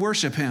come to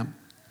worship him.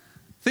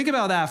 Think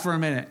about that for a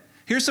minute.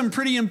 Here's some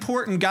pretty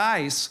important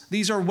guys.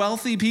 These are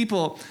wealthy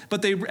people,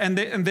 but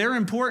they're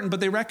important, but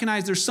they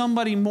recognize there's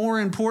somebody more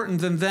important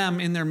than them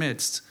in their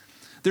midst.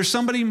 There's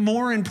somebody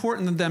more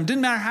important than them.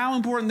 Didn't matter how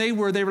important they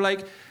were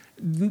like,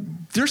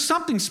 there's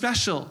something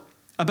special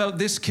about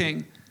this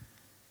king.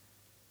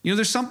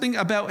 There's something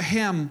about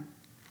him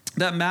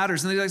that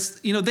matters. And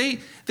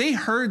they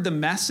heard the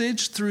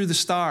message through the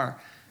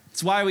star.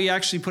 It's why we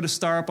actually put a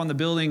star up on the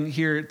building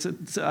here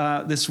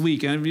this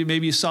week. And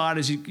maybe you saw it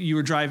as you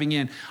were driving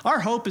in. Our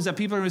hope is that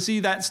people are going to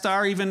see that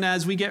star even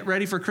as we get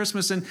ready for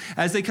Christmas. And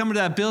as they come into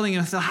that building,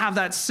 and they'll have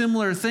that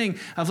similar thing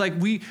of like,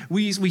 we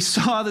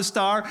saw the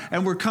star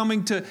and we're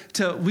coming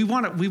we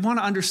want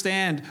to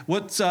understand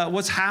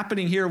what's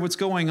happening here, what's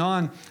going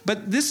on.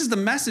 But this is the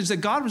message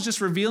that God was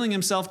just revealing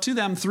himself to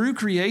them through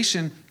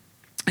creation.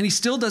 And he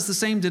still does the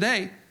same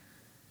today.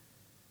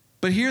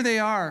 But here they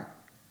are.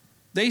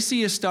 They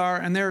see a star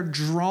and they're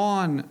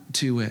drawn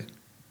to it.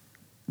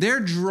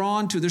 They're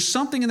drawn to it. There's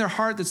something in their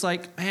heart that's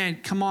like, man,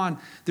 come on.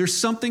 There's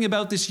something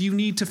about this you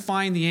need to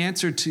find the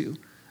answer to.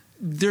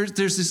 There's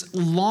this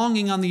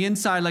longing on the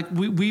inside. Like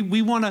we're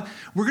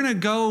going to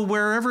go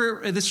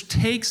wherever this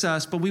takes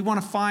us, but we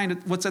want to find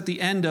what's at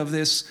the end of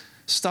this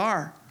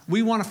star.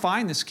 We want to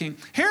find this king.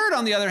 Herod,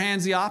 on the other hand,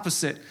 is the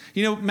opposite.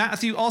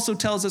 Matthew also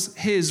tells us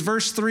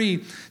verse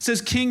 3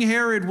 says, King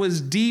Herod was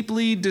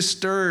deeply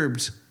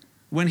disturbed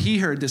when he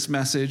heard this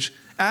message,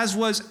 as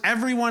was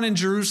everyone in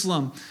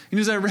Jerusalem.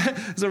 As I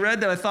read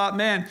that, I thought,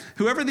 man,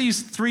 whoever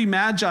these three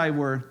magi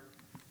were,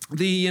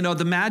 the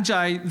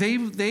magi,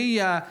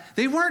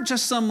 they weren't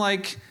just some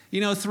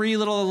three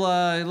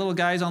little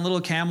guys on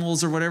little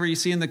camels or whatever you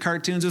see in the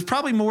cartoons. It was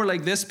probably more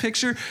like this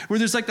picture where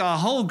there's like a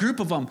whole group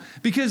of them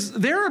because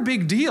they're a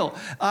big deal.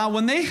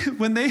 When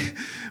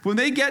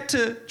they get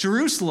to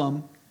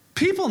Jerusalem,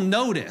 people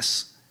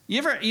notice. You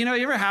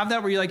ever have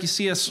that where you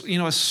see a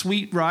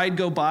sweet ride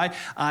go by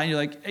and you're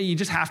like, hey, you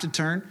just have to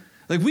turn?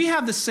 Like we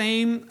have the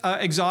same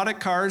exotic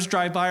cars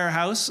drive by our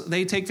house.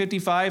 They take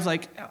 55,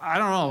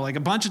 a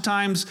bunch of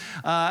times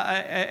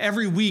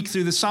every week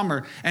through the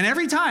summer. And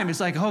every time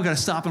it's like, got to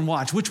stop and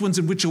watch. Which one's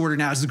in which order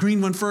now? Is the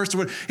green one first? Or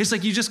what? It's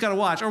like you just got to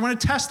watch. Or when a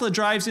Tesla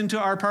drives into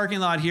our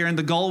parking lot here and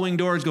the gull wing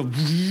doors go,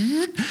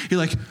 you're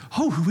like,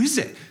 who is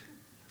it?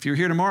 If you're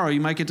here tomorrow, you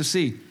might get to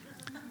see.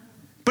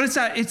 But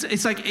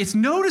it's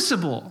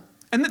noticeable.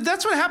 And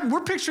that's what happened. We're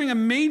picturing a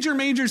major,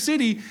 major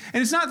city,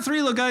 and it's not three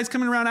little guys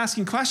coming around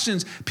asking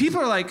questions. People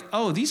are like,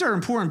 these are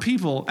important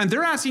people, and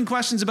they're asking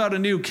questions about a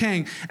new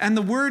king. And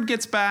the word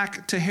gets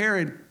back to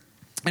Herod,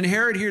 and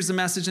Herod hears the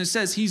message, and it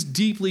says he's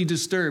deeply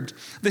disturbed.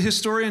 The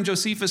historian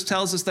Josephus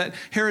tells us that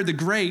Herod the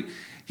Great,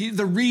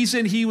 the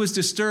reason he was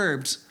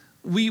disturbed,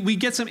 we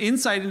get some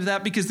insight into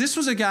that because this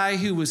was a guy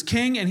who was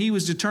king, and he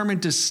was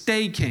determined to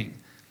stay king.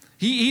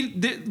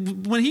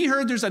 When he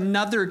heard there's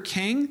another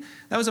king,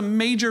 that was a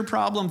major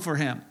problem for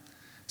him.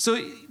 So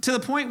to the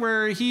point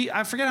where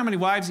I forget how many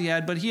wives he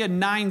had, but he had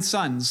 9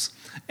 sons.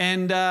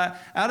 And out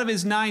of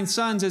his 9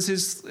 sons, as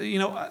his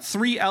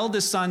 3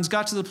 eldest sons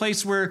got to the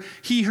place where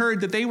he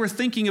heard that they were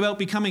thinking about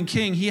becoming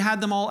king, he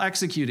had them all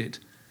executed.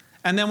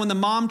 And then when the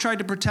mom tried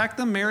to protect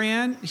them,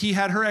 Marianne, he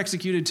had her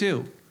executed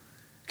too.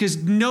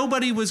 Because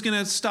nobody was going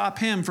to stop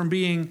him from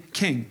being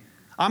king.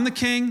 I'm the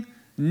king.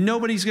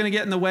 Nobody's going to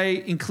get in the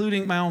way,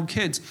 including my own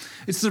kids.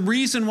 It's the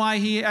reason why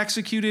he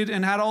executed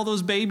and had all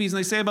those babies. And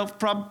they say about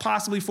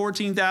possibly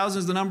 14,000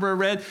 is the number I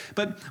read,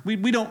 but we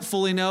don't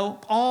fully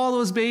know. All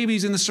those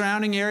babies in the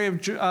surrounding area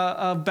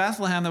of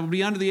Bethlehem that would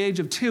be under the age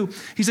of 2,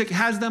 he's like,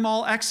 has them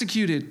all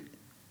executed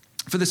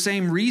for the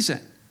same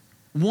reason.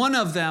 One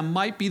of them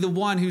might be the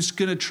one who's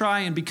going to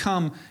try and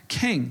become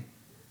king.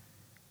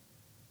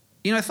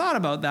 I thought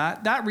about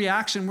that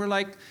reaction. We're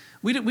like,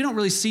 we don't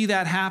really see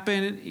that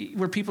happen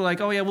where people are like,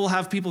 we'll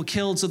have people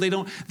killed so they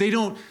don't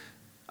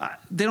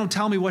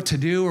tell me what to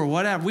do or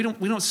whatever. We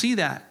don't see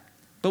that.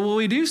 But what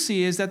we do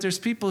see is that there's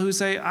people who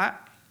say,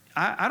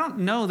 I don't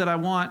know that I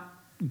want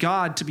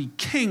God to be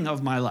king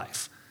of my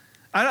life.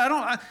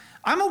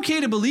 I'm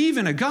okay to believe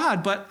in a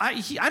God, but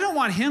I don't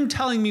want him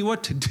telling me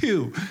what to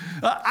do.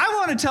 I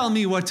want to tell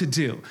me what to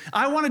do.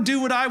 I want to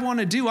do what I want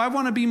to do. I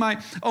want to be my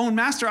own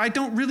master. I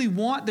don't really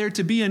want there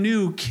to be a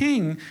new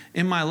king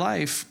in my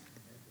life.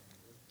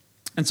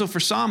 And so for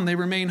some, they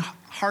remain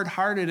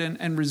hard-hearted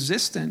and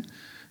resistant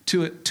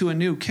to a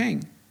new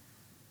king.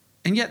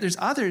 And yet there's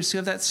others who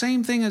have that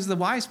same thing as the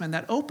wise men,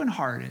 that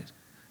open-hearted,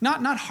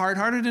 not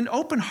hard-hearted, an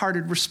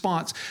open-hearted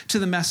response to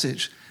the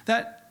message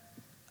that,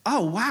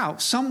 wow,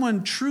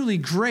 someone truly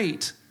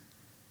greater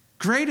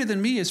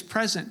than me is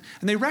present.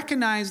 And they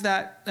recognize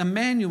that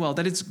Emmanuel,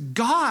 that it's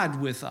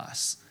God with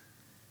us.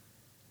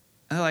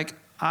 And they're like,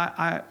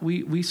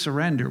 we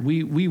surrender,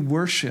 we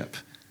worship.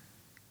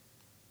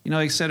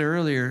 Like I said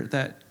earlier,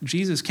 that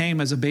Jesus came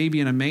as a baby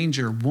in a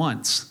manger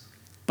once,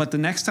 but the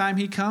next time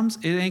he comes,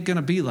 it ain't going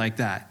to be like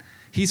that.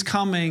 He's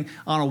coming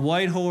on a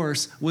white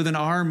horse with an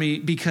army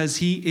because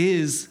he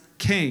is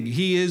King.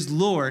 He is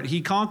Lord.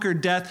 He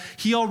conquered death.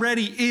 He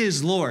already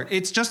is Lord.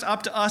 It's just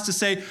up to us to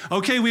say,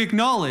 okay, we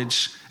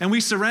acknowledge and we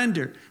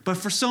surrender. But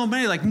for so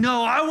many,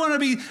 no, I want to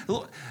be,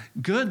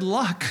 good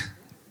luck.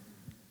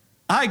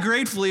 I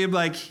gratefully am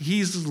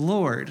he's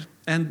Lord.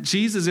 And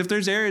Jesus, if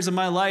there's areas of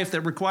my life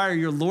that require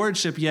your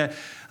lordship yet,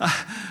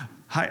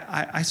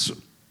 I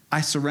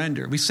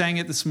surrender. We sang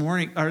it this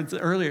morning or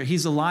earlier.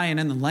 He's the lion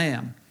and the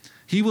lamb.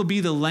 He will be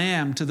the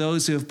lamb to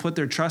those who have put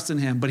their trust in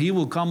him, but he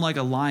will come like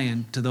a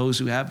lion to those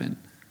who haven't.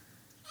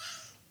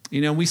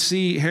 We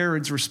see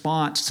Herod's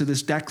response to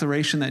this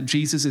declaration that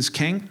Jesus is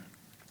king.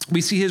 We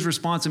see his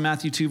response in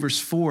Matthew 2, verse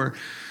 4.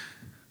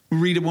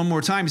 We'll read it one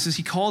more time. He says,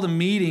 he called a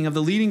meeting of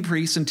the leading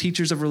priests and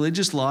teachers of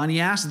religious law, and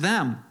he asked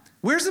them,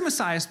 where's the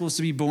Messiah supposed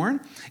to be born?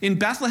 In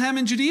Bethlehem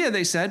in Judea,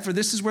 they said, for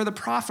this is where the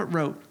prophet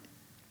wrote.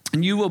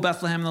 And you, O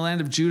Bethlehem, in the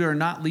land of Judah, are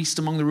not least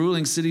among the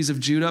ruling cities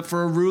of Judah,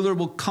 for a ruler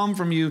will come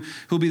from you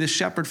who will be the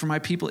shepherd for my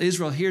people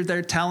Israel. Here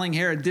they're telling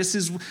Herod, this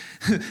is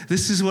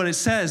what it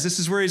says. This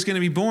is where he's going to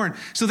be born.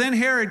 So then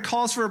Herod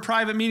calls for a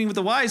private meeting with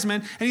the wise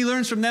men, and he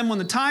learns from them when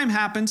the time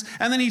happens,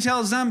 and then he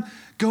tells them,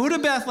 go to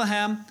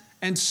Bethlehem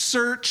and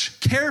search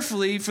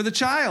carefully for the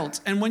child.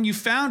 And when you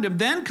found him,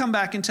 then come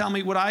back and tell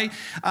me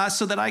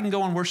so that I can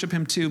go and worship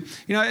him too.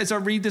 As I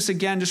read this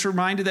again, just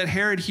reminded that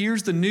Herod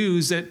hears the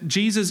news that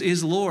Jesus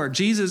is Lord,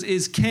 Jesus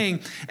is king.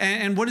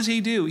 And what does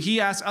he do?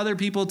 He asks other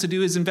people to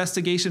do his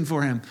investigation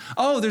for him.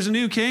 Oh, there's a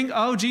new king.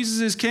 Oh, Jesus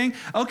is king.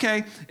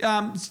 Okay,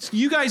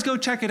 you guys go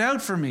check it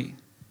out for me.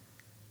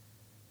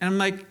 And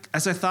I'm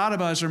as I thought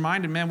about it, I was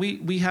reminded, man,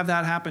 we have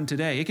that happen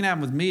today. It can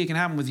happen with me. It can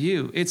happen with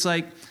you. It's how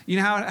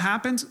it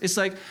happens? It's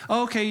oh,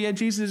 okay, yeah,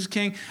 Jesus is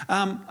king.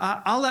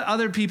 I'll let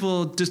other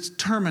people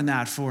determine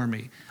that for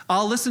me.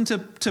 I'll listen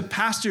to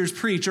pastors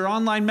preach or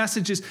online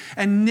messages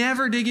and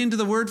never dig into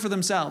the word for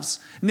themselves.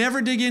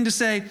 Never dig in to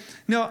say,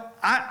 no,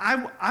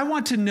 I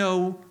want to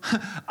know.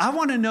 I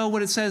want to know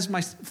what it says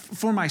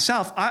for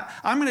myself.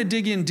 I'm going to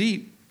dig in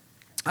deep.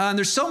 And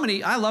there's so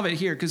many, I love it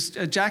here because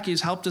Jackie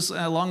has helped us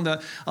along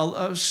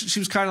she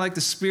was kind of like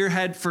the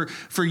spearhead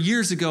for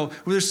years ago,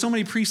 where there's so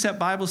many precept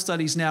Bible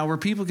studies now where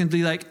people can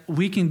be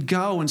we can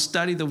go and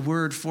study the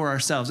word for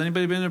ourselves.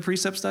 Anybody been in a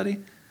precept study?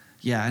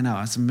 Yeah, I know,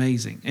 it's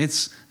amazing.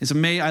 It's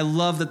amazing. I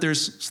love that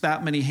there's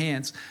that many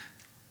hands.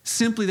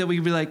 Simply that we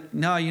can be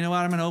no, you know what,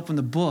 I'm going to open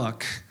the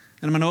book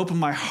and I'm going to open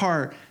my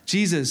heart.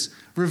 Jesus,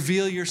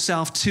 reveal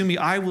yourself to me.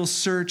 I will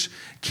search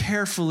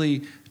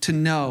carefully to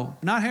know.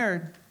 Not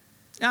Herod.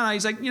 No,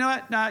 he's you know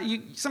what? Nah,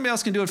 somebody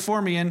else can do it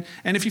for me. And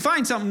if you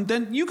find something,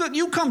 then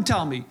you come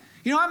tell me.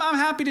 I'm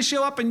happy to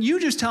show up, and you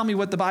just tell me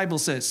what the Bible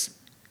says.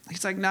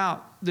 He's no,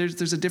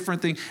 there's a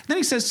different thing. Then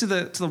he says to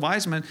the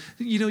wise men,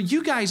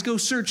 you guys go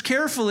search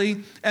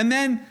carefully, and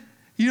then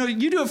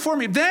you do it for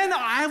me. Then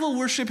I will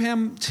worship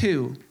him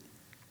too.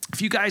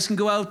 If you guys can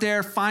go out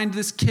there, find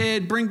this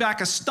kid, bring back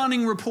a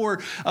stunning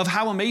report of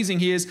how amazing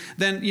he is,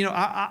 then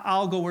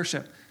I'll go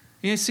worship.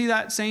 You see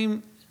that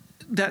same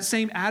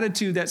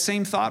attitude, that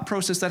same thought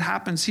process that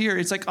happens here.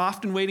 It's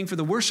often waiting for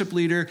the worship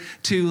leader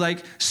to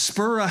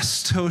spur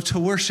us to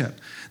worship.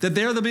 That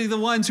they're the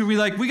ones who we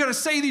got to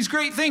say these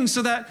great things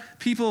so that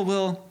people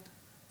will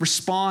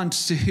respond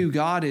to who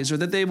God is, or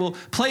that they will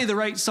play the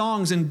right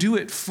songs and do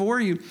it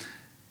for you.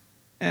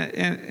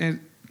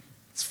 And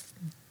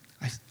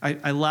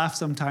I laugh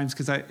sometimes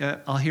because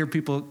I'll hear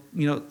people,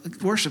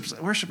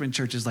 worship in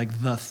church is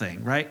the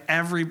thing, right?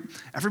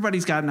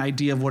 Everybody's got an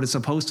idea of what it's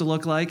supposed to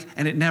look like,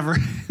 and it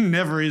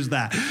never is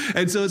that.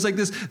 And so it's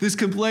this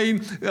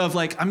complaint of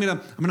I'm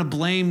gonna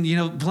blame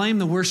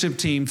the worship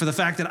team for the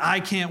fact that I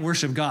can't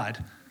worship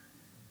God.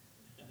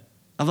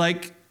 Of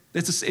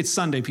it's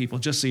Sunday, people,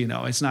 just so you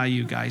know, it's not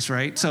you guys,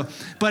 right? So,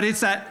 but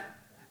it's that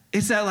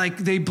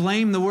they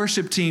blame the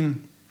worship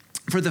team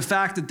for the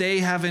fact that they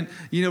haven't,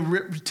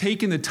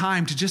 taken the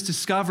time to just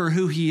discover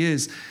who he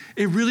is.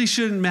 It really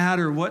shouldn't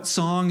matter what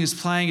song is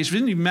playing. It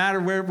shouldn't even matter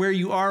where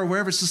you are or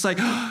wherever. It's just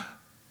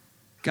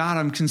God,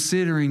 I'm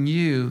considering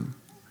you.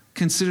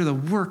 Consider the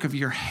work of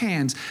your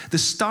hands. The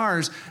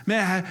stars,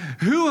 man,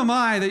 who am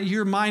I that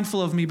you're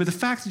mindful of me? But the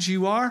fact that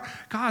you are,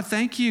 God,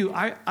 thank you.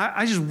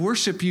 I just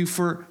worship you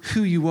for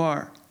who you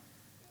are.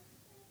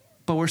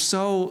 But we're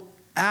so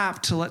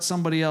apt to let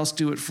somebody else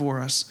do it for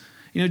us.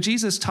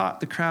 Jesus taught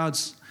the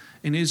crowds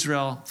in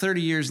Israel 30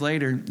 years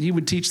later. He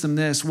would teach them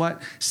this: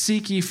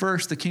 seek ye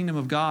first the kingdom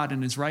of God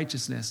and his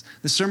righteousness.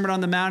 The Sermon on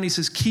the Mount, he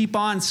says, keep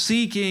on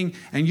seeking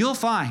and you'll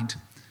find.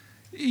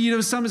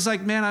 Someone's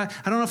man, I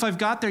don't know if I've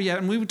got there yet.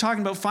 And we were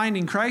talking about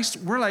finding Christ.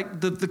 We're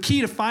the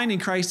key to finding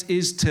Christ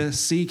is to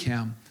seek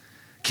him.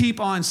 Keep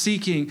on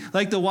seeking.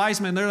 The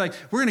wise men, they're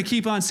we're going to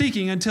keep on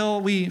seeking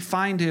until we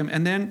find him.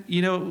 And then,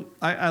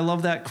 I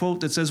love that quote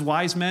that says,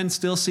 wise men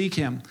still seek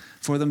him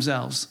for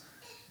themselves.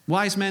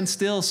 Wise men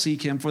still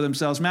seek him for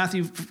themselves.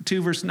 Matthew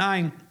 2, verse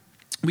 9,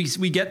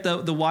 we get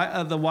the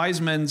wise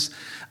men's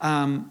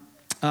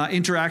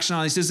interaction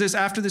on. He says this: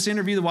 after this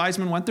interview, the wise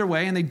men went their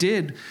way, and they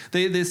did.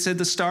 They said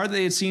the star that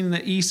they had seen in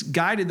the east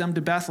guided them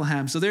to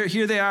Bethlehem. So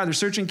here they are. They're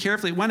searching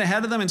carefully. It went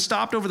ahead of them and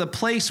stopped over the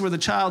place where the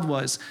child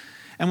was.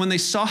 And when they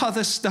saw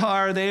the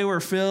star, they were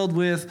filled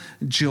with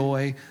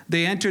joy.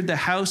 They entered the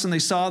house and they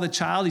saw the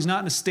child. He's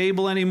not in a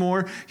stable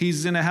anymore.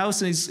 He's in a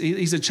house and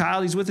he's a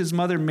child. He's with his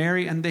mother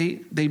Mary, and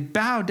they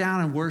bow down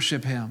and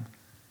worship him.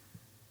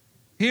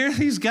 Here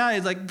these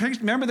guys, like,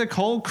 remember the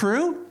whole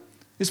crew?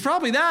 It's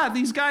probably that.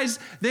 These guys,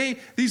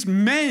 these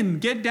men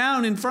get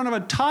down in front of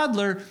a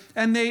toddler,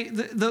 and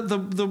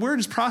the word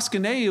is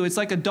proskuneo. It's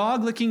like a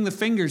dog licking the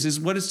fingers is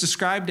what it's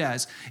described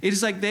as. It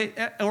is like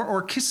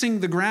or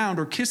kissing the ground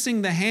or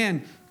kissing the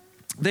hand.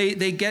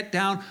 They get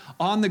down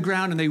on the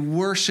ground and they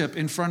worship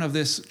in front of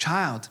this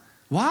child.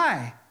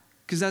 Why?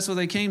 Because that's what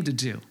they came to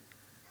do.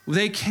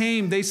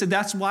 They said,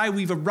 that's why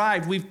we've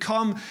arrived. We've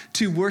come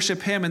to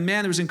worship him. And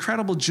man, there was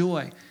incredible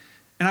joy.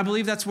 And I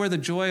believe that's where the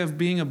joy of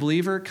being a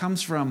believer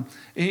comes from.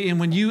 And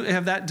when you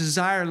have that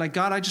desire, like,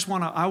 God,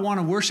 I want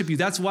to worship you.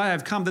 That's why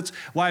I've come. That's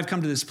why I've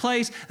come to this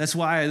place. That's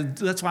why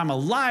I'm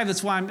alive.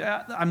 That's why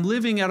I'm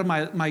living out of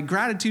my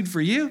gratitude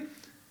for you.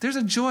 There's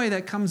a joy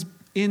that comes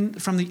in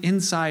from the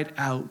inside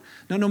out.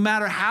 Now, no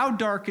matter how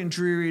dark and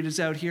dreary it is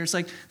out here, it's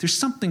like there's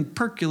something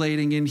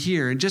percolating in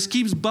here. It just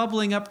keeps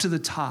bubbling up to the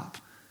top.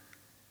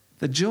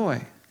 The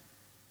joy.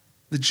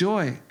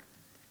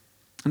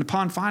 And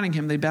upon finding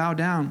him, they bow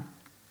down.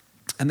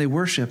 And they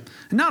worship.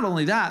 And not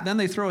only that, then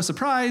they throw a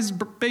surprise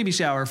baby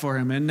shower for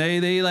him. And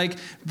they like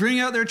bring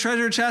out their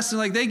treasure chest and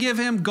like they give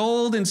him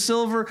gold and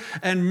silver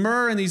and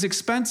myrrh and these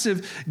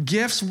expensive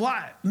gifts.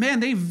 Why? Man,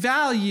 they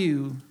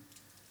value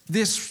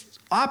this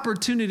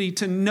opportunity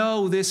to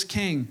know this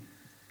king.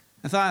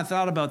 I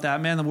thought about that.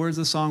 Man, the words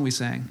of the song we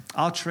sang.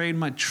 I'll trade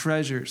my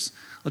treasures.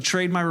 I'll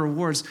trade my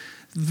rewards.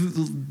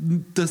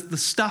 The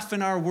stuff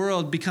in our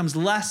world becomes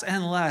less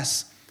and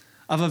less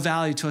of a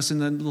value to us in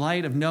the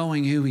light of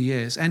knowing who he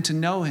is and to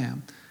know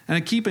him. And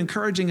I keep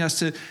encouraging us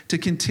to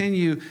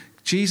continue,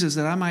 Jesus,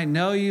 that I might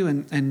know you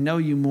and know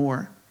you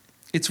more.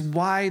 It's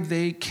why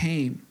they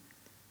came.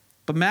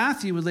 But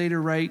Matthew would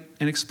later write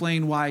and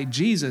explain why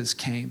Jesus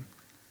came.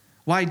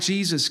 Why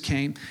Jesus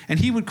came. And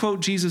he would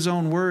quote Jesus'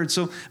 own words.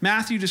 So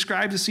Matthew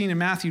describes the scene in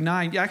Matthew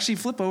 9. Actually,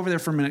 flip over there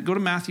for a minute. Go to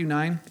Matthew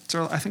 9. It's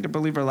I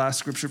believe our last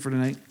scripture for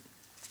tonight.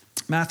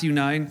 Matthew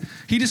 9.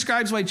 He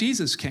describes why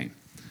Jesus came.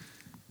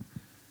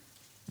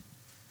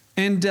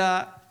 And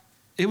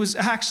it was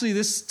actually,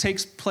 this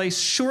takes place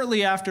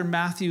shortly after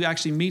Matthew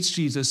actually meets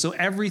Jesus. So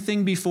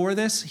everything before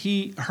this,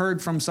 he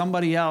heard from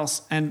somebody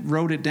else and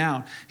wrote it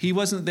down. He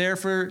wasn't there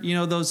for,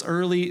 those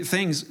early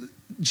things.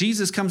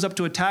 Jesus comes up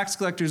to a tax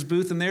collector's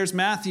booth, and there's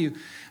Matthew. And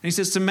he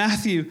says to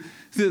Matthew,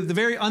 the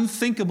very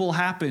unthinkable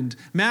happened.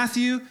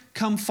 Matthew,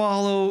 come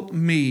follow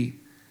me.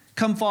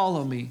 Come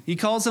follow me. He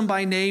calls him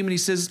by name, and he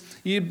says,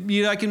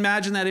 I can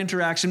imagine that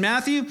interaction.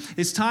 Matthew,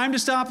 it's time to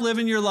stop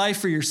living your life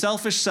for your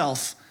selfish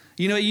self.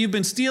 You've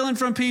been stealing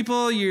from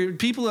people.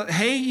 People that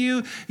hate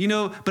you,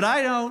 but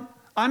I don't.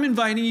 I'm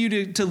inviting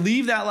you to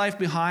leave that life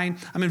behind.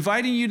 I'm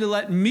inviting you to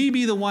let me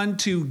be the one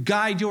to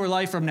guide your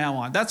life from now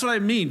on. That's what I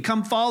mean.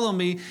 Come follow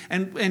me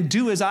and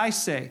do as I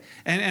say.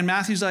 And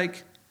Matthew's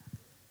like,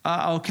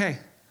 okay,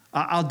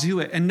 I'll do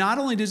it. And not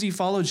only does he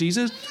follow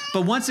Jesus,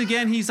 but once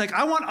again, he's like,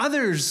 I want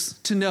others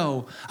to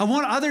know. I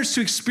want others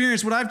to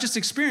experience what I've just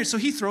experienced. So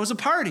he throws a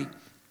party.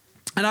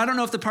 And I don't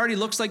know if the party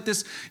looks like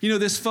this,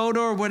 this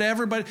photo or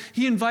whatever, but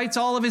he invites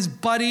all of his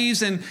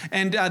buddies and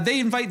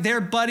they invite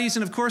their buddies.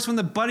 And of course, when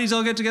the buddies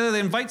all get together, they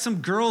invite some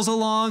girls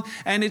along.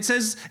 And it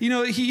says,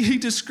 he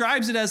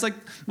describes it as like,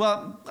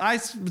 well, I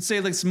would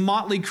say like this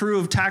motley crew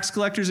of tax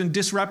collectors and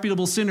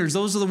disreputable sinners.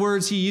 Those are the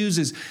words he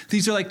uses.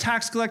 These are like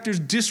tax collectors,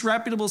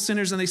 disreputable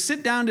sinners. And they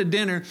sit down to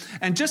dinner.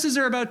 And just as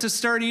they're about to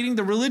start eating,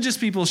 the religious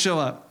people show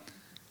up.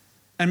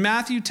 And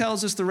Matthew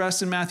tells us the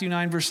rest in Matthew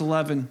 9, verse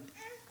 11.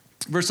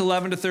 Verse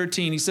 11 to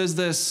 13, he says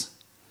this.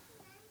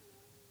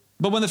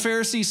 But when the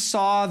Pharisees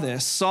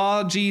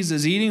saw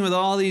Jesus eating with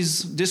all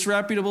these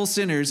disreputable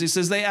sinners, he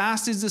says, they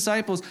asked his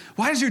disciples,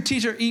 why does your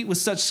teacher eat with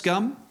such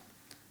scum?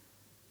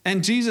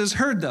 And Jesus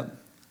heard them.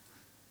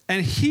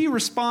 And he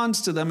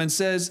responds to them and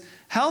says,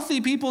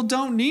 healthy people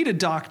don't need a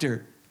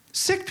doctor.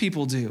 Sick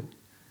people do.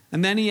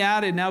 And then he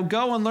added, now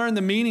go and learn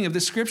the meaning of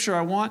the scripture.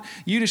 I want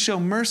you to show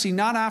mercy,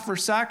 not offer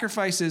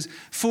sacrifices,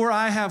 for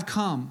I have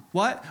come.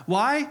 What?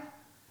 Why?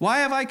 Why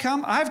have I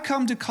come? I've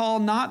come to call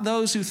not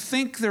those who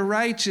think they're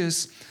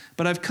righteous,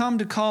 but I've come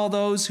to call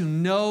those who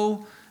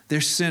know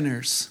they're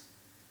sinners.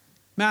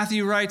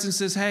 Matthew writes and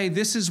says, hey,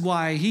 this is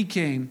why he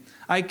came.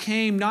 I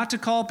came not to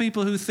call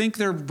people who think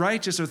they're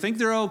righteous or think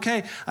they're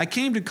okay. I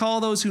came to call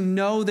those who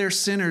know they're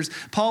sinners.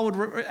 Paul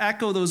would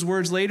echo those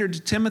words later to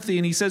Timothy,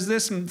 and he says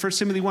this in 1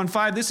 Timothy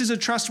 1:5, this is a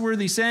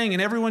trustworthy saying,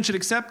 and everyone should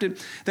accept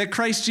it, that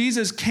Christ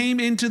Jesus came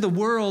into the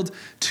world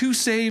to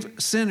save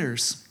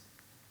sinners.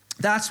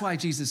 That's why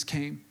Jesus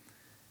came.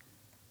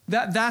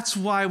 That's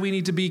why we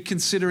need to be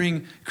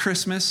considering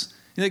Christmas.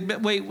 Like,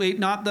 wait,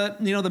 not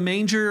the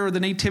manger or the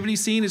nativity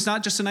scene. It's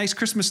not just a nice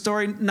Christmas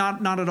story.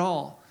 Not at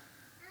all.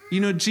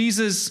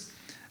 Jesus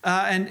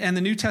and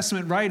the New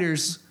Testament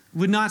writers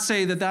would not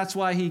say that that's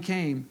why he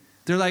came.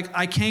 They're like,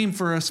 I came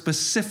for a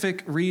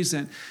specific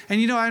reason.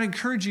 And I'd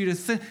encourage you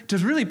to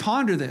really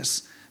ponder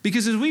this,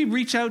 because as we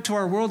reach out to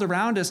our world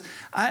around us,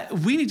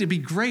 we need to be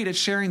great at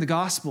sharing the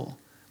gospel,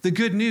 the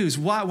good news.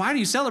 Why do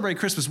you celebrate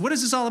Christmas? What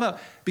is this all about?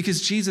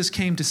 Because Jesus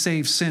came to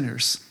save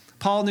sinners.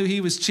 Paul knew he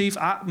was chief.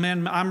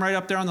 I'm right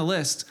up there on the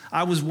list.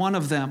 I was one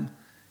of them.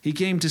 He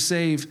came to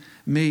save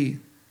me.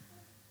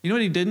 You know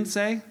what he didn't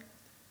say?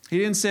 He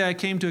didn't say, I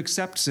came to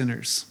accept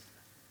sinners.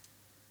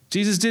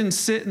 Jesus didn't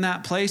sit in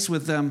that place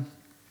with them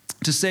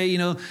to say,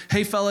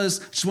 hey, fellas,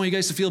 just want you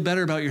guys to feel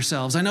better about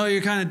yourselves. I know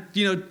you're kind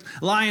of,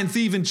 lying,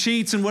 thieving,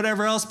 cheats and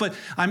whatever else, but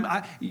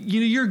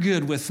you're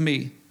good with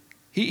me.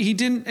 He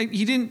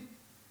didn't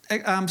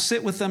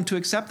sit with them to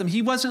accept them.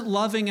 He wasn't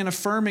loving and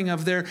affirming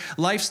of their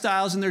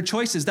lifestyles and their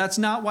choices. That's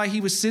not why he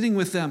was sitting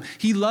with them.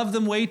 He loved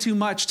them way too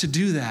much to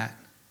do that.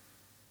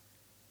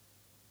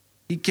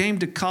 He came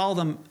to call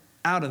them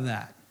out of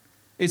that.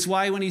 It's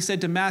why when he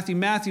said to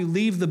Matthew,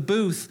 leave the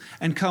booth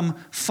and come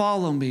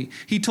follow me.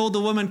 He told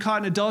the woman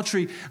caught in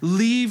adultery,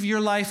 leave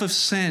your life of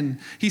sin.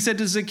 He said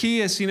to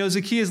Zacchaeus,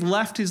 Zacchaeus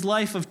left his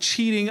life of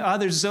cheating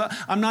others. So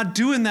I'm not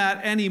doing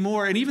that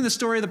anymore. And even the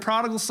story of the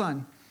prodigal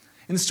son.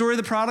 In the story of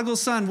the prodigal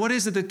son, what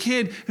is it? The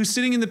kid who's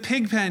sitting in the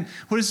pig pen.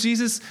 What does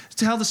Jesus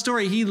tell the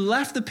story? He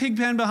left the pig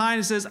pen behind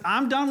and says,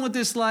 I'm done with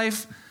this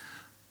life.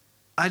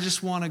 I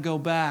just want to go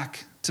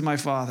back to my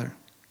Father.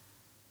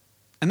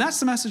 And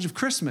that's the message of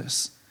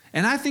Christmas.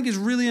 And I think it's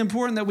really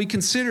important that we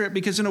consider it,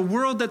 because in a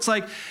world that's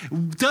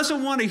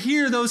doesn't want to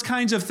hear those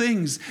kinds of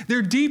things,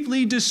 they're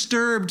deeply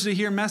disturbed to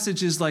hear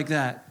messages like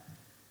that.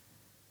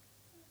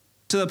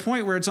 To the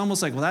point where it's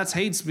almost like, well, that's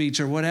hate speech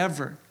or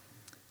whatever.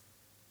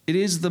 It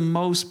is the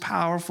most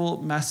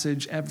powerful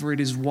message ever.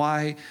 It is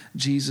why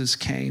Jesus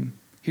came.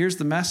 Here's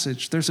the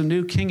message. There's a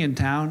new king in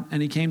town,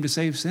 and he came to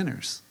save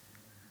sinners.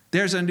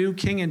 There's a new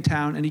king in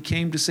town, and he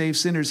came to save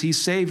sinners.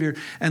 He's Savior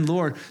and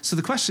Lord. So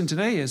the question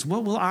today is,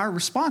 what will our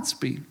response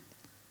be?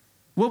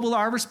 What will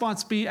our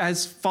response be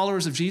as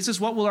followers of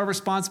Jesus? What will our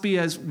response be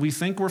as we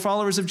think we're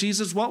followers of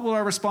Jesus? What will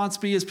our response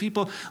be as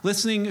people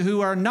listening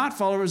who are not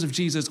followers of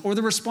Jesus, or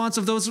the response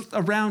of those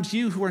around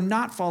you who are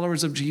not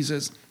followers of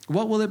Jesus?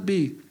 What will it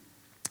be?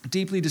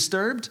 Deeply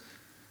disturbed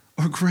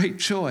or great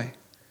joy?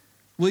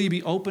 Will you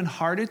be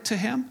open-hearted to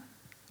him,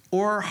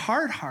 or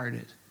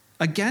hard-hearted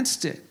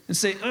against it and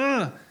say,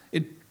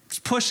 it's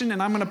pushing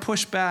and I'm going to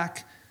push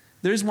back?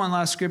 There's one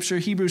last scripture,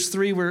 Hebrews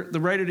 3, where the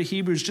writer to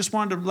Hebrews just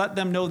wanted to let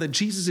them know that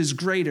Jesus is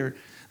greater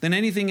than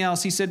anything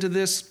else. He said to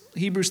this,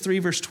 Hebrews 3,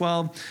 verse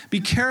 12, be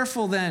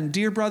careful then,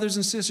 dear brothers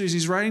and sisters.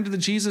 He's writing to the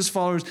Jesus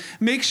followers.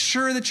 Make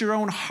sure that your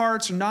own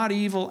hearts are not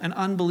evil and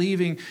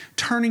unbelieving,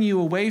 turning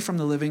you away from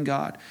the living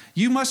God.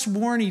 You must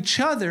warn each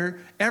other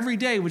every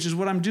day, which is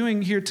what I'm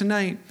doing here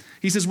tonight.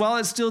 He says, while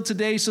it's still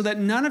today, so that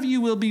none of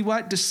you will be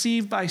what?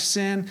 Deceived by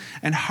sin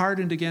and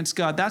hardened against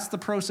God. That's the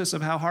process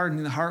of how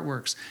hardening the heart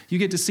works. You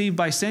get deceived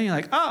by sin. You're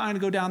like, I'm going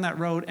to go down that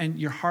road, and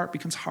your heart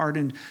becomes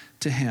hardened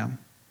to him.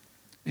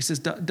 He says,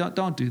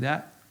 don't do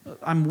that.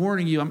 I'm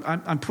warning you.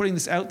 I'm putting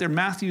this out there.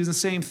 Matthew is the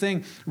same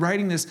thing,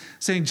 writing this,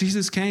 saying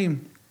Jesus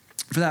came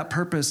for that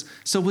purpose.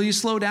 So will you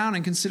slow down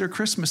and consider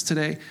Christmas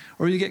today,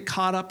 or will you get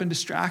caught up and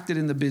distracted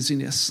in the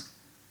busyness?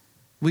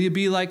 Will you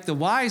be like the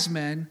wise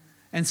men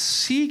and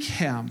seek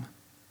him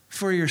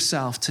for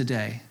yourself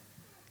today?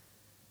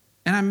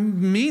 And I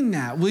mean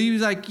that. Will you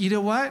you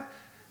know what?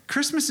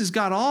 Christmas has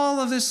got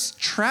all of this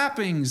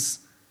trappings,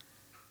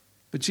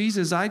 but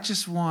Jesus, I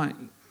just want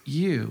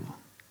you.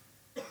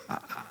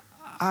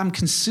 I'm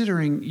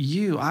considering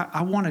you.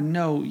 I want to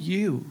know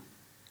you.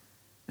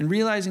 And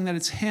realizing that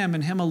it's him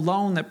and him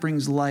alone that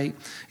brings light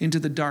into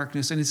the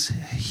darkness. And it's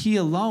he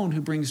alone who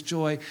brings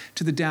joy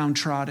to the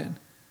downtrodden.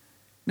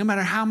 No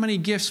matter how many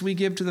gifts we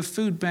give to the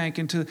food bank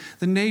and to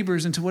the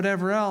neighbors and to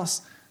whatever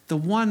else, the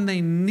one they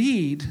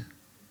need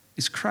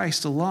is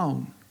Christ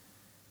alone.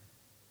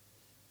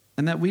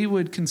 And that we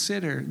would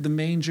consider the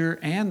manger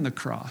and the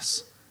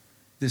cross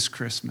this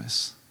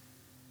Christmas.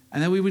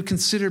 And that we would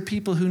consider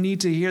people who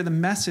need to hear the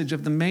message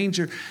of the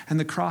manger and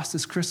the cross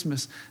this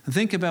Christmas. And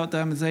think about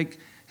them as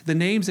the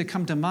names that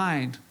come to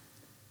mind.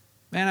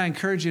 Man, I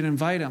encourage you to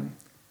invite them.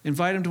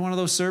 Invite them to one of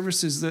those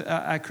services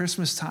at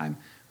Christmas time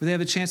where they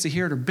have a chance to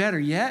hear it. Or better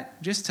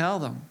yet, just tell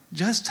them.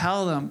 Just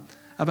tell them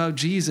about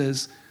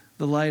Jesus,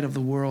 the light of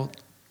the world.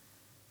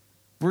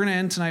 We're going to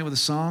end tonight with a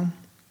song.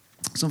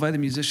 So invite the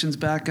musicians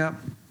back up.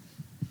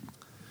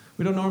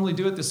 We don't normally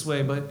do it this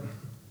way, but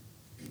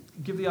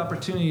give the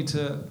opportunity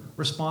to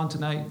respond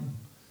tonight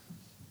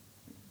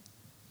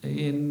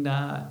in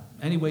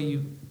any way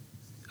you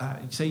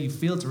say you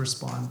feel to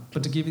respond,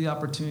 but to give you the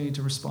opportunity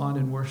to respond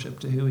in worship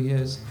to who he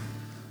is.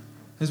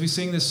 As we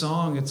sing this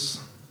song,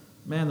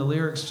 the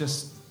lyrics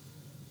just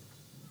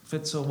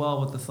fit so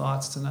well with the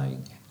thoughts tonight.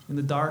 In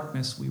the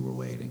darkness we were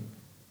waiting,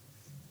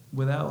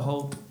 without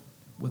hope,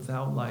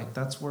 without light.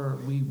 That's where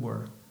we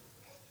were,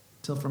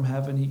 till from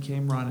heaven he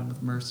came running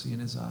with mercy in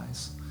his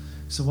eyes.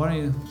 So why don't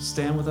you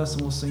stand with us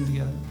and we'll sing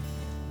together.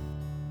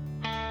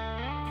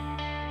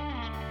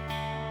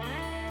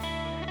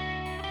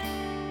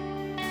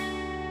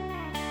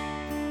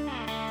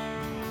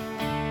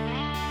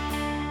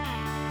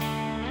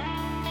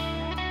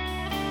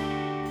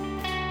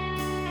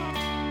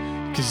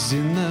 'Cause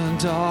in the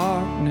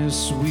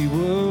darkness we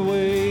were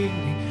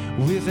waiting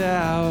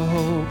without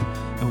hope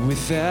and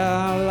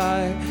without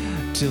light,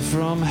 till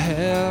from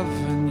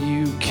heaven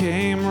you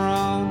came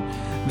round.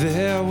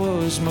 There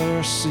was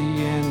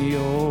mercy in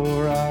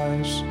your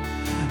eyes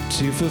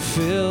to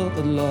fulfill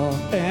the law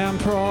and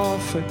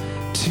prophet.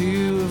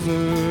 To a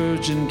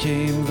virgin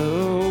came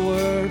the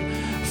word,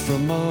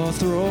 from a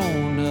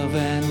throne of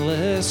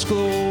endless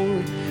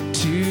glory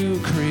to a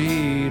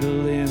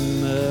cradle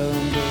in the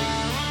dirt.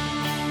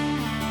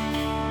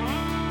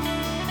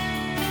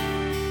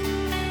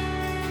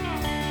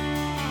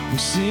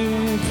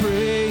 Sing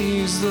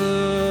praise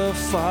the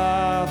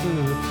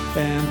Father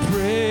and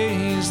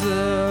praise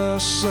the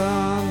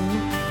Son,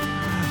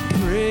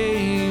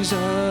 praise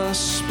the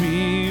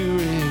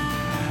Spirit,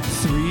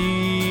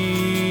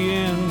 three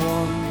in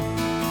one,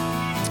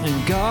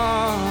 and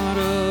God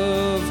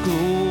of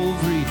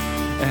glory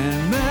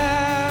and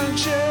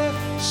majesty,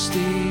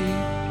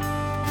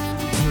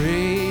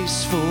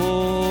 praise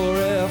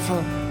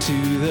forever to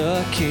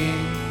the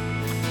King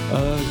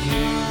of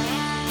Kings.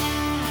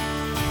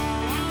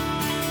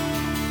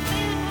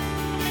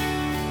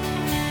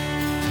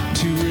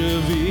 To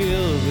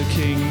reveal the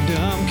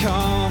kingdom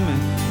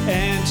coming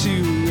and to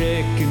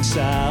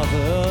reconcile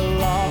the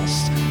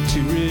lost, to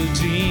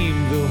redeem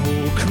the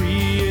whole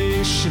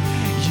creation.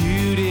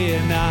 You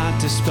did not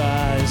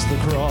despise the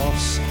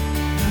cross,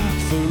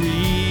 for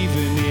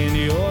even in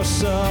your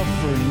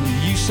suffering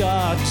you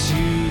saw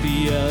to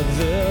the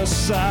other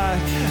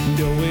side,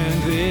 knowing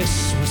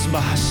this was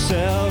my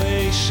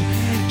salvation.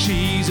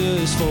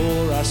 Jesus,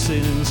 for our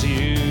sins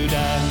you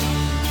died.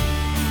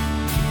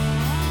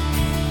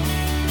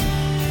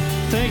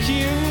 Thank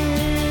you.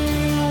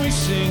 We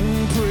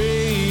sing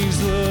praise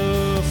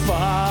the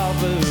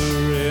Father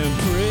and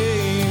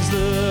praise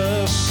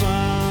the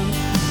Son.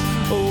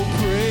 Oh,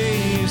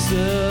 praise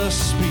the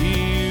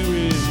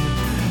Spirit,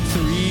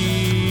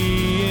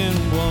 three in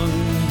one.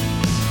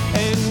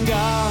 And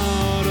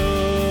God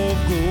of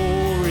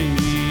glory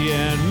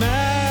and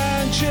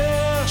majesty,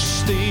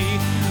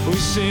 we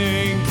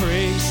sing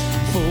praise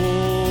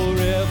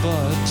forever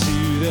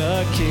to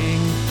the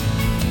King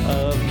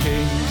of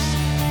Kings.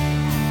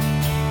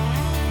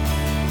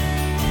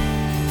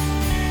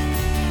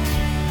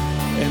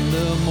 In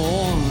the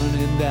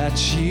morning that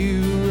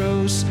you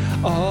rose,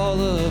 all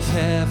of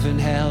heaven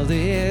held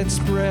its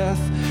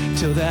breath,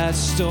 till that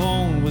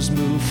stone was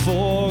moved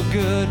for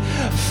good,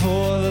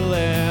 for the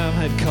Lamb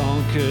had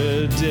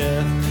conquered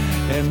death.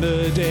 And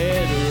the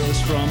dead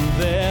rose from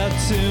their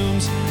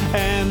tombs,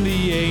 and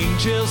the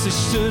angels they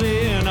stood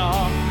in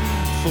awe,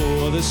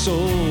 for the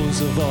souls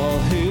of all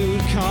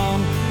who'd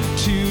come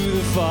to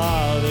the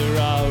Father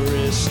are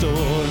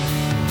restored.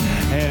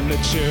 And the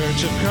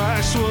Church of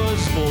Christ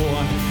was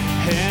born,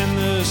 and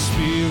the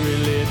Spirit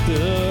lit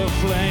the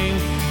flame.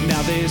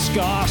 Now this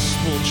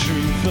gospel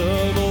truth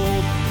of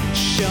old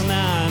shall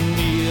not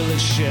kneel, it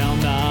shall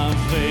not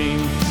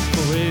faint.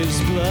 For his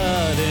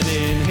blood and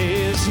in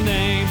his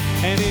name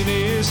and in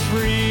his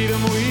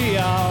freedom we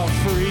are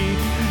free.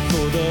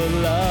 For the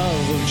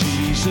love of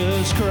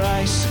Jesus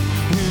Christ,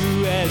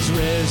 who has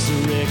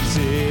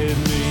resurrected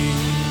me.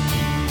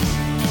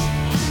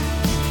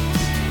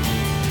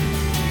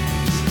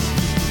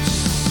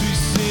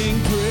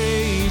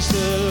 Praise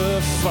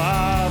the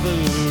Father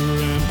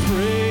and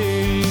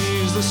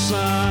praise the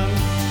Son.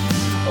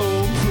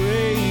 Oh,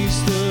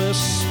 praise the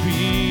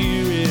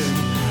Spirit,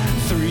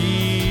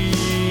 three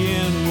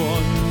in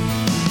one.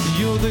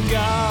 You're the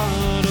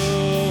God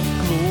of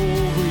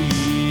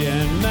glory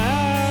and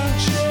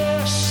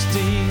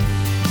majesty.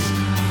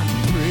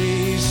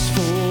 Praise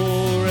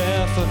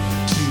forever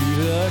to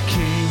the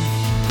King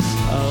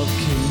of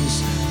Kings.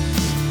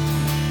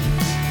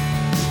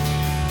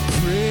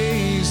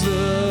 Praise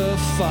the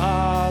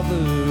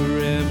Father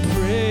and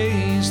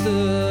praise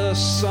the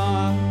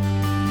Son,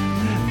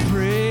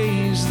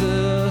 praise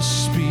the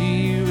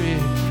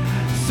Spirit,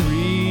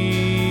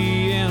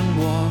 three in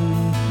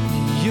one.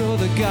 You're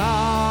the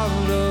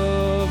God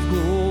of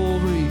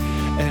glory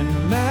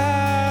and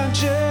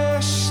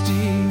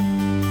majesty.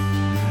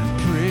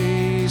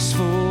 Praise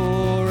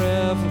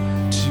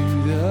forever to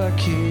the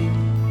King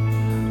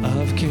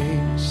of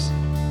Kings.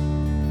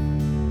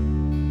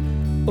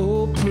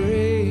 Oh,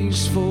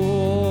 praise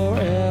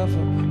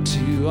forever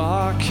to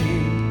our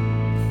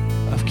King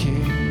of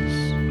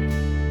Kings.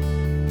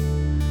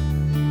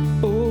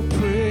 Oh,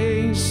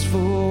 praise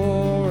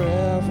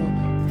forever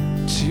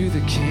to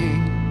the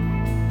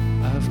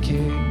King of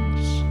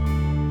Kings.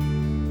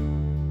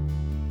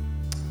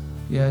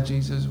 Yeah,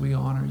 Jesus, we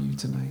honor you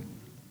tonight.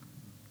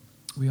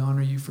 We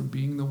honor you for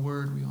being the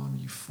Word. We honor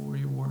you for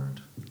your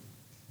Word.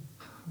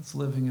 It's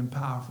living and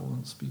powerful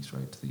and speaks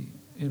right to the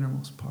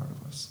innermost part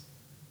of us.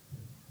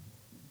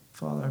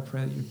 Father, I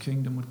pray that your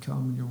kingdom would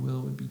come and your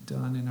will would be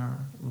done in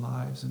our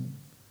lives and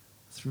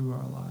through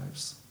our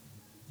lives.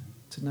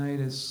 Tonight,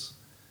 as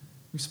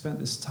we spent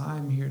this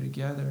time here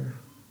together,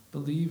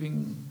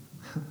 believing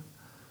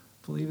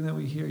that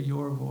we hear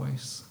your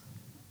voice,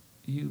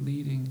 you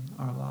leading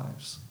our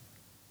lives.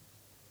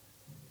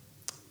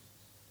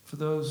 For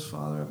those,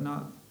 Father, who have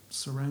not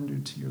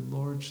surrendered to your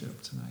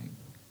lordship tonight,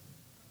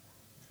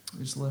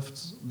 we just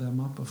lift them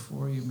up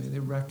before you. May they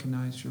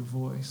recognize your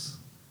voice,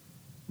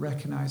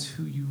 recognize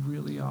who you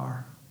really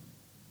are.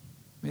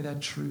 May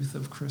that truth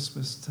of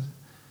Christmas to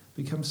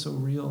become so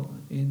real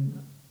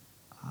in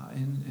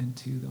and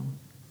to them.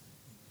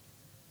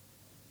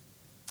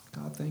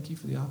 God, thank you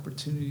for the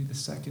opportunity, the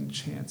second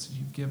chance that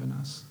you've given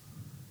us.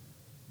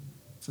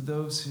 For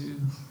those who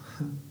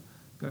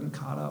gotten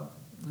caught up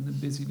in the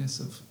busyness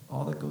of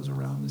all that goes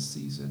around this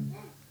season,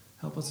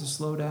 help us to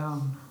slow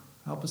down.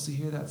 Help us to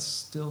hear that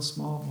still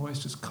small voice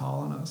just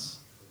calling us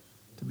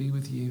to be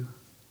with you.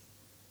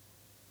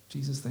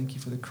 Jesus, thank you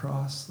for the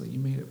cross, that you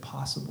made it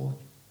possible.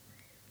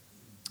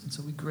 And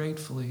so we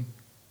gratefully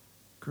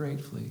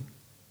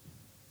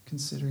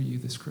consider you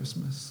this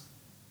Christmas.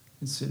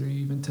 Consider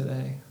you even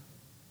today.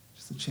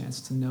 Just a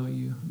chance to know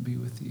you and be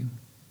with you.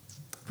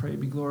 Pray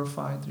be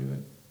glorified through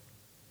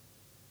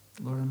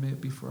it. Lord, and may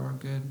it be for our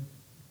good.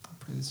 I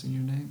pray this in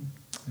your name.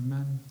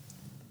 Amen.